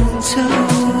तडपिन्छौ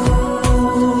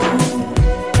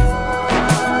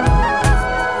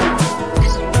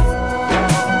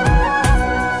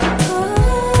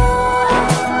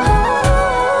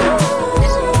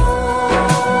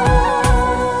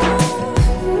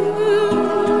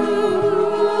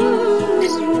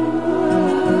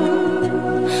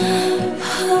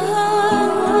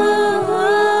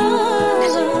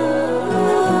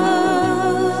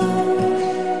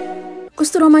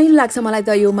कस्तो रमाइलो लाग्छ मलाई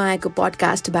त यो मायाको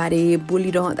पडकास्टबारे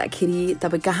बोलिरहँदाखेरि।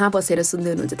 तपाईँ कहाँ बसेर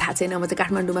सुन्दै हुनुहुन्छ थाहा छैन। म चाहिँ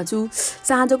काठमाडौँमा छु।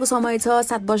 साँझको समय छ,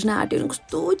 7 बज्न आँट्यो।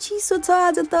 कस्तो चिसो छ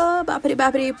आज त, बाफरे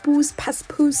बाफरे, पुस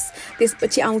फासफुस।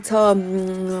 त्यसपछि आउँछ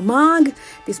माघ,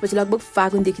 त्यसपछि लगभग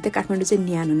फागुनदेखि त काठमाडौँ चाहिँ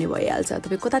न्यानो नै भइहाल्छ।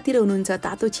 तपाईँ कतातिर हुनुहुन्छ,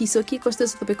 तातो चिसो के कस्तो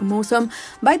छ तपाईँको मौसम?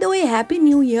 By the way happy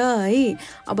new year है।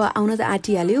 अब आउन त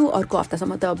आँटिहाल्यो, अर्को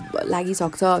हप्तासम्म त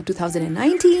लागिसक्छ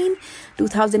 2019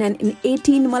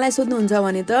 2018। मलाई सोध्नुहुन्छ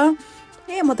भने त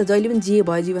म त जहिले पनि जे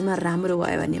भयो जीवनमा राम्रो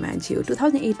भयो भन्ने मान्छे हो।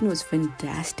 2018 वाज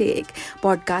फ्यान्टास्टिक।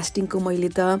 पडकास्टिङको मैले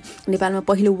त नेपालमा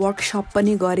पहिलो वर्कसप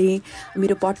पनि गरेँ।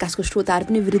 मेरो पडकास्टको श्रोताहरू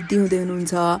पनि वृद्धि हुँदै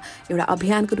हुनुहुन्छ। एउटा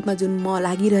अभियानको रूपमा जुन म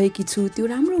लागिरहेकी छु त्यो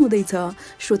राम्रो हुँदैछ।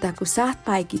 श्रोताको साथ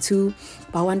पाएकी छु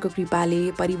भगवानको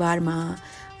कृपाले, परिवारमा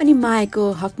अनि मायाको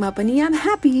हकमा पनि। I'm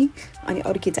happy. अनि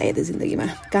अरू के चाहियो त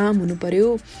जिन्दगीमा? काम हुनु पर्यो,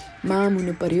 माम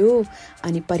हुनु पर्यो,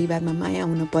 अनि परिवारमा माया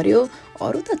हुनु पर्यो,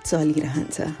 अरू त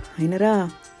चलिरहन्छ होइन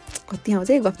र? कति आउँछ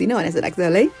है गफ दिन भने जस्तो लाग्छ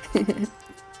होला है।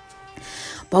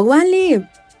 भगवानले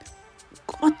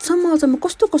अचम्म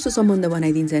कस्तो कस्तो सम्बन्ध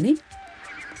बनाइदिन्छ नि।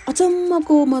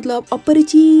 अचम्मको मतलब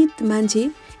अपरिचित मान्छे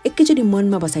एकैचोटि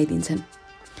मनमा बसाइदिन्छन्,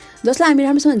 जसलाई हामी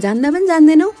राम्रोसँग जान्दा पनि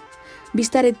जान्दैनौँ।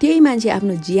 बिस्तारै त्यही मान्छे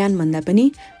आफ्नो ज्यानभन्दा पनि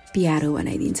प्यारो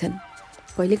बनाइदिन्छन्।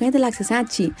 कहिलेकाहीँ त लाग्छ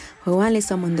साँच्ची भगवानले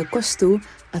सम्बन्ध कस्तो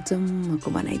अचम्मको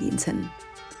बनाइदिन्छन्।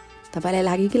 तपाईँलाई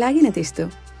लाग्यो कि लागेन त्यस्तो?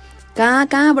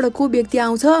 कहाँबाट को व्यक्ति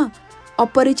आउँछ,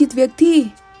 अपरिचित व्यक्ति,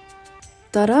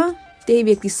 तर त्यही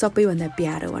व्यक्ति सबैभन्दा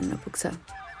प्यारो भन्न पुग्छ।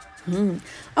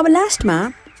 अब लास्टमा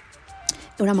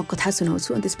एउटा म कथा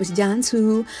सुनाउँछु अनि त्यसपछि जान्छु।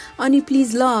 अनि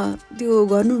प्लिज ल त्यो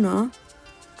गर्नु न,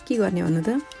 के गर्ने भन्नु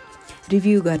त?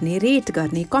 रिभ्यू गर्ने, रेट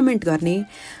गर्ने, कमेन्ट गर्ने।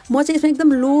 म चाहिँ यसमा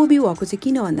एकदम लोभी भएको चाहिँ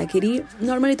किन भन्दाखेरि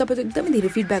नर्मली तपाईँको एकदमै धेरै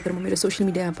फिडब्याकहरू म मेरो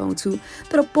सोसियल मिडियामा पाउँछु,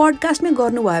 तर पडकास्टमै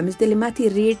गर्नुभयो भने त्यसले माथि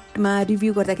रेटमा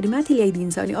रिभ्यू गर्दाखेरि माथि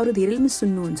ल्याइदिन्छ अनि अरू धेरैले पनि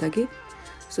सुन्नुहुन्छ कि।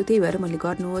 सो त्यही भएर मैले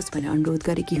गर्नुहोस् भनेर अनुरोध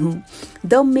गरेकी हुँ।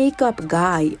 द मेकअप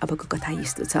गाई। अबको कथा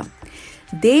यस्तो छ।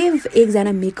 देव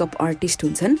एकजना मेकअप आर्टिस्ट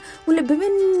हुन्छन्। उनले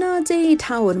विभिन्न चाहिँ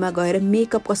ठाउँहरूमा गएर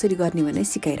मेकअप कसरी गर्ने भनेर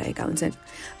सिकाइरहेका हुन्छन्।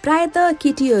 प्रायः त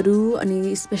केटीहरू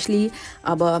अनि स्पेसली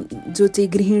अब जो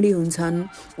चाहिँ गृहिणी हुन्छन्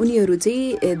उनीहरू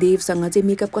चाहिँ देवसँग चाहिँ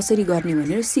मेकअप कसरी गर्ने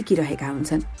भनेर सिकिरहेका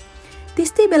हुन्छन्।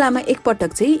 त्यस्तै बेलामा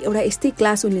एकपटक चाहिँ एउटा यस्तै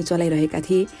क्लास उनले चलाइरहेका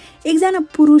थिए। एकजना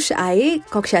पुरुष आए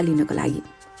कक्षा लिनको लागि।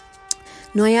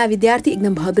 नयाँ विद्यार्थी,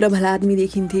 एकदम भद्र भला आदमी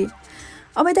देखिन्थे।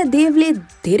 अब यता देवले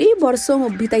धेरै वर्ष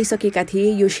बिताइसकेका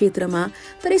थिए यो क्षेत्रमा,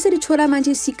 तर यसरी छोरा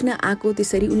मान्छे सिक्न आएको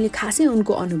त्यसरी उनले खासै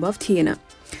उनको अनुभव थिएन।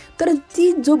 तर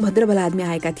ती जो भद्रभला आदमी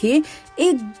आएका थिए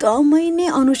एकदमै नै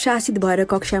अनुशासित भएर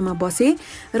कक्षामा बसे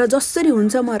र जसरी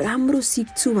हुन्छ म राम्रो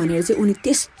सिक्छु भनेर चाहिँ उनी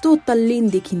त्यस्तो तल्लीन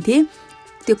देखिन्थे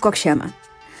त्यो कक्षामा।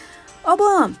 अब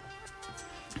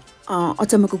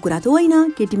अचम्मको कुरा त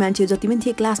होइन, केटी मान्छे जति पनि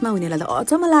थिए क्लासमा उनीहरूलाई त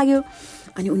अचम्म लाग्यो।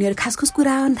 अनि उनीहरू खास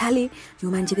कुरा गर्न थाले, यो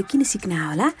मान्छे त किन सिक्न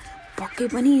आयो होला,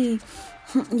 पक्कै पनि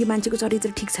यो मान्छेको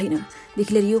चरित्र ठिक छैन,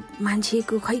 देखि लिएर यो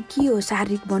मान्छेको खै के हो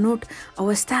शारीरिक बनोट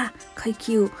अवस्था खै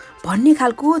के हो भन्ने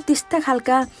खालको त्यस्ता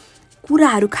खालका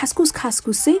कुराहरू खासखुस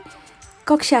चाहिँ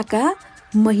कक्षाका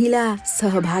महिला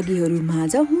सहभागीहरू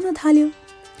माझ हुन थाल्यो।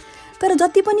 तर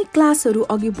जति पनि क्लासहरू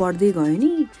अघि बढ्दै गयो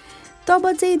नि,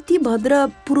 तब चाहिँ ती भद्र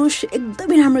पुरुष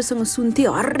एकदमै राम्रोसँग सुन्थे,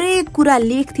 हरेक कुरा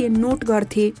लेख्थे, नोट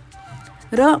गर्थे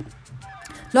र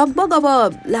लगभग अब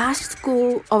लास्टको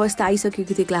अवस्था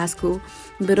आइसकेको थियो क्लासको।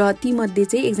 र तीमध्ये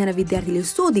चाहिँ एकजना विद्यार्थीले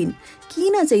सोधिन्,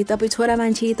 किन चाहिँ तपाईँ छोरा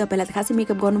मान्छे, तपाईँलाई त खासै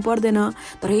मेकअप गर्नु पर्दैन,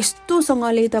 तर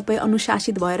यस्तोसँगले तपाईँ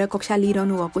अनुशासित भएर कक्षा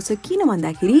लिइरहनु भएको छ किन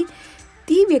भन्दाखेरि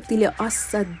ती व्यक्तिले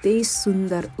असाध्यै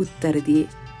सुन्दर उत्तर दिए।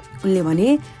 उनले भने,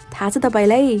 थाहा छ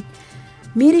तपाईँलाई,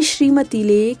 मेरी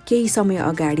श्रीमतीले केही समय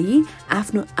अगाडि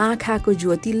आफ्नो आँखाको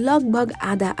ज्योति लगभग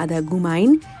आधा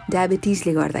गुमाइन्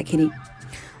डायबिटिजले गर्दाखेरि।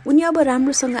 उनी अब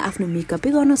राम्रोसँग आफ्नो मेकअपै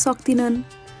गर्न सक्दिनन्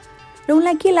र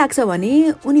उनलाई के लाग्छ भने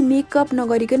उनी मेकअप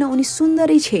नगरिकन उनी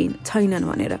सुन्दरै छैनन्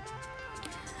भनेर।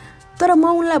 तर म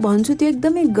उनलाई भन्छु त्यो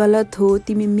एकदमै गलत हो,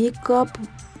 तिमी मेकअप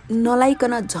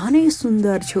नलाइकन झनै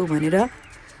सुन्दर छौ भनेर।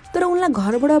 तर उनलाई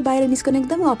घरबाट बाहिर निस्कन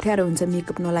एकदमै अप्ठ्यारो हुन्छ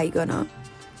मेकअप नलाइकन,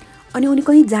 अनि उनी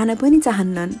कहीँ जान पनि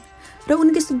चाहन्नन् र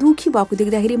उनी त्यस्तो दुःखी भएको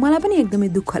देख्दाखेरि मलाई पनि एकदमै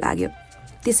दुःख लाग्यो।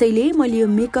 त्यसैले मैले यो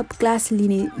मेकअप क्लास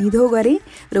लिने निधो गरेँ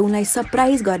र उनलाई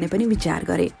सरप्राइज गर्ने पनि विचार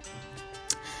गरेँ।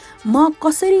 म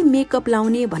कसरी मेकअप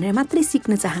लाउने भनेर मात्रै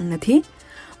सिक्न चाहन्नथेँ,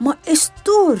 म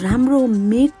यस्तो राम्रो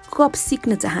मेकअप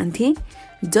सिक्न चाहन्थेँ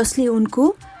जसले उनको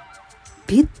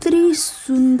भित्री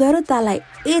सुन्दरतालाई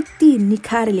यति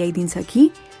निखार ल्याइदिन्छ कि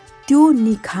त्यो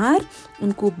निखार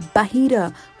उनको बाहिर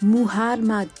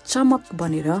मुहारमा चमक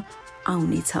बनेर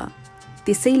आउनेछ।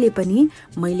 त्यसैले पनि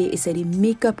मैले यसरी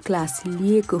मेकअप क्लास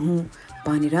लिएको हुँ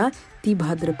भनेर ती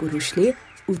भद्र पुरुषले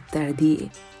उत्तर दिए।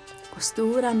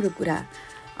 कस्तो राम्रो कुरा।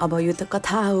 अब यो त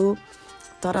कथा हो,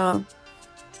 तर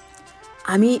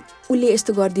हामी उसले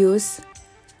यस्तो गरिदियोस्,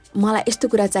 मलाई यस्तो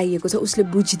कुरा चाहिएको छ, उसले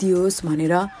बुझिदियोस्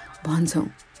भनेर भन्छौँ।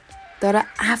 तर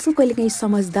आफू कहिलेकाहीँ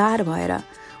समझदार भएर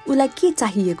उसलाई के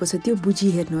चाहिएको छ त्यो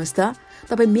बुझिहेर्नुहोस् त।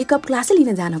 तपाईँ मेकअप क्लासै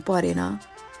लिन जान परेन,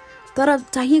 तर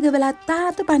चाहिएको बेला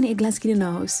तातो पानी एक ग्लास किन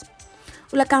नहोस्,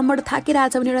 उसलाई कामबाट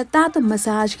थाकिरहेछ भने एउटा तातो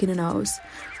मसाज किन नहोस्,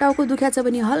 टाउको दुख्या छ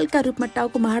भने हल्का रूपमा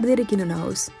टाउको मार्दिएर किन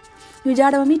नहोस्, यो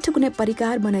जाडोमा मिठो कुनै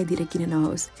परिकार बनाइदिएर किन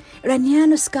नहोस्, एउटा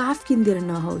न्यानो स्कार्फ किनिदिएर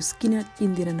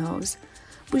नहोस्।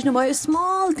 बुझ्नुभयो?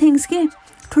 स्मल थिङ्स के,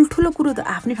 ठुल्ठुलो कुरो त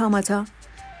आफ्नै ठाउँमा छ,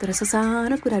 तर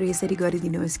सानो कुराहरू यसरी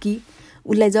गरिदिनुहोस् कि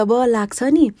उसलाई जब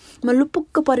लाग्छ नि म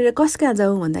लुपुक्क परेर कस कहाँ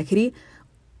जाउँ भन्दाखेरि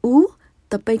ऊ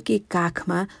तपाईँकै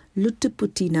काखमा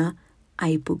लुटुपुटिन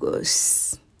आइपुगोस्,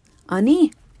 अनि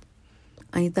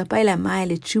तपाईँलाई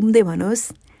मायाले चुम्दै भनोस्,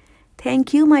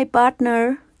 थ्याङ्क यू माई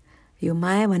पार्टनर। यो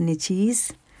माया भन्ने चिज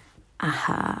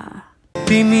आहा।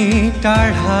 तिमी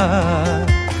टाढा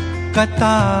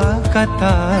कता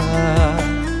कता,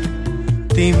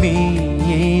 तिमी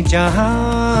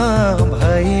जहाँ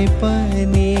भए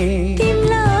पनि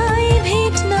तिमीलाई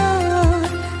भेट्न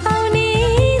आउने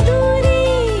दूरी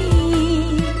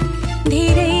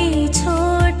धेरै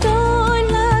छोटो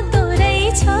लाग्दो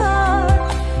रहेछ।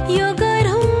 यो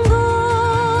गरौँगो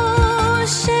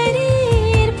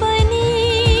शरीर पनि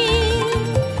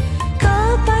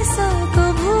कपासको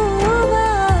भुवा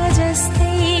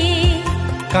जस्तै,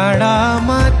 काँडा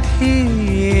माथि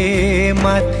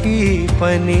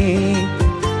पनि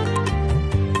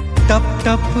टप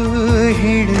टप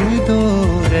हिँड्दो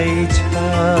रहेछ।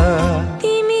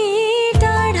 तिमी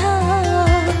टाढा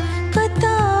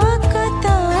कता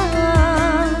कता,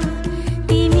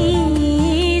 तिमी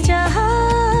जहाँ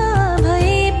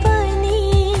भए पनि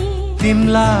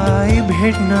तिमीलाई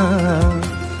भेट्न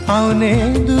आउने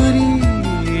दूरी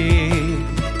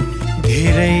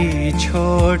धेरै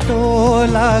छोटो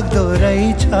लाग्दो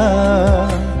रहेछ।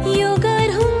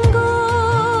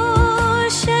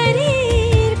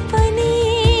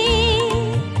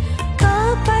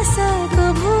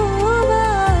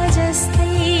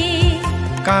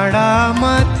 काँडा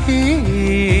माथि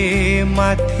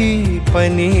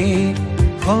पनि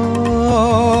हो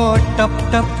टप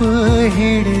टप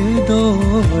हिँड्दो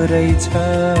रहेछ।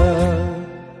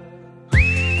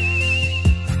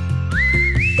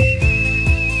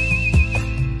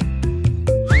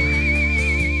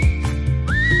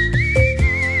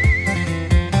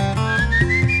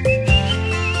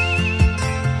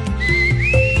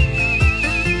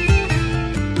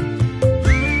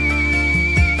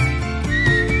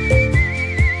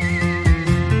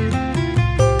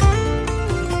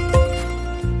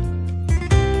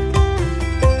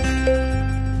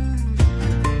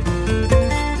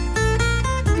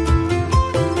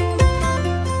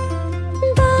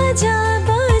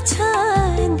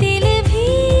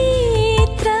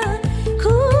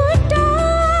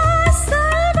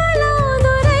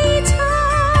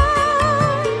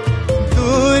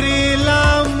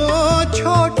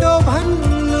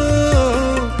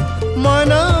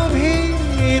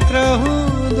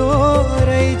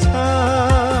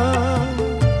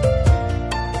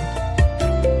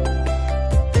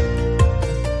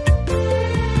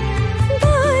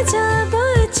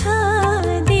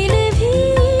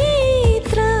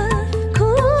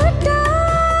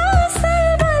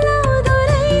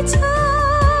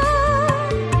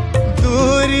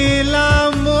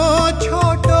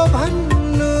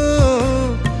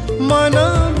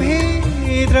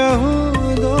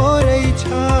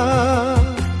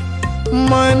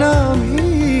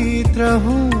 मित्र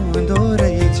हुँदो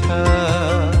रहेछ।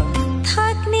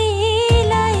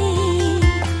 थाक्नेलाई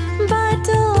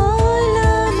बाटो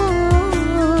लामो,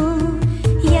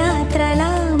 यात्रा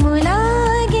लामो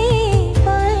लागे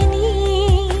पनि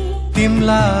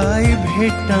तिमलाई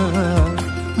भेट्न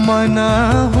मन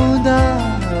हुँदा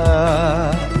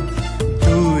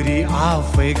दूरी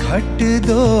आफै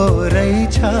घट्दो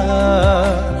रहेछ।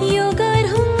 यो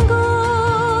गरहुँगो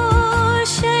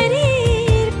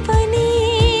शरीर पनि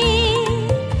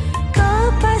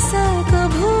कपासको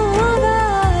भुवा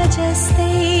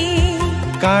जस्तै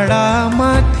काँडा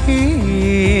माथि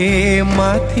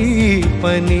माथि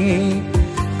पनि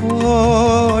ओ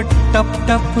टप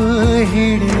टप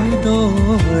हिँड्दो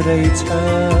रहेछ।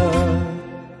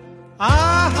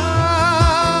 आहा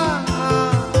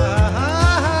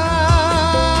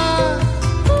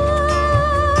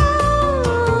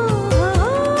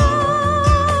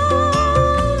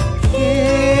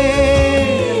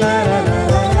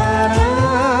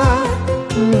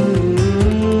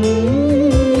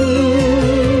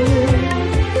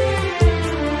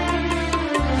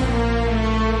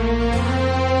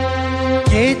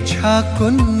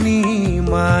कुन्नी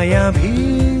माया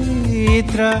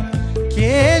भित्र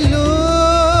के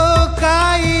लुकाइराखेकी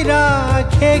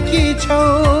छौ।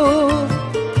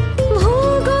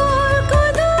 भूगोलको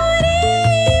दूरी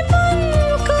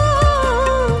मनको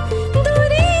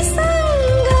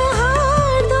दूरीसँग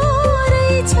हार्दो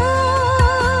रहेछ।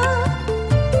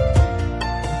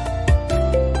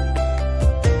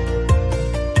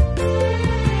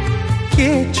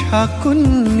 के छ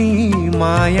कुन्नी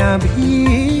माया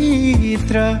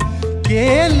भित्र के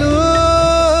लुकाइराखेकी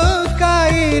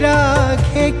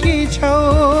छौ।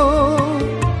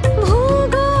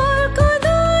 भूगोलको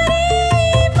दूरी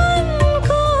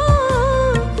मनको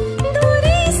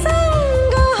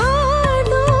दूरीसँग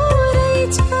हार्दो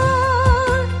रहेछ।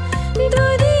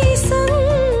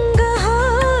 दूरीसँग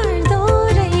हार्दो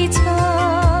रहेछ।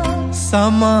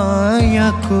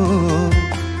 समयको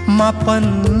मापन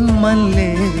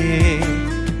मनले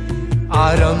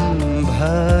आरम्भ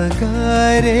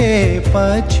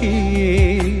गरेपछि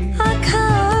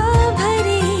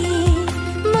आँखाभरि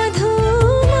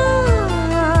मधुमास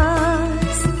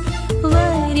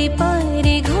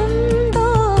वरिपरि घुम्दो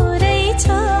रहेछ।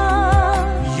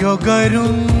 यो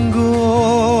गरुङ्गो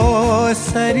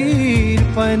शरीर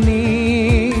पनि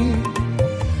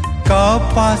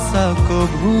कपासको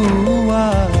भुवा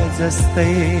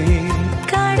जस्तै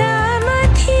काँडा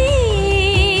माथि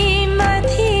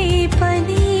माथि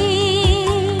पनि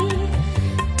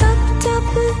टप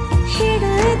टप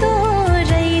हिँड्दो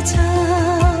रहेछ।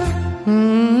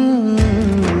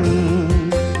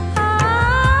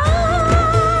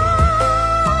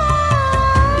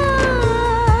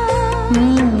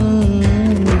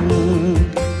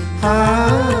 आ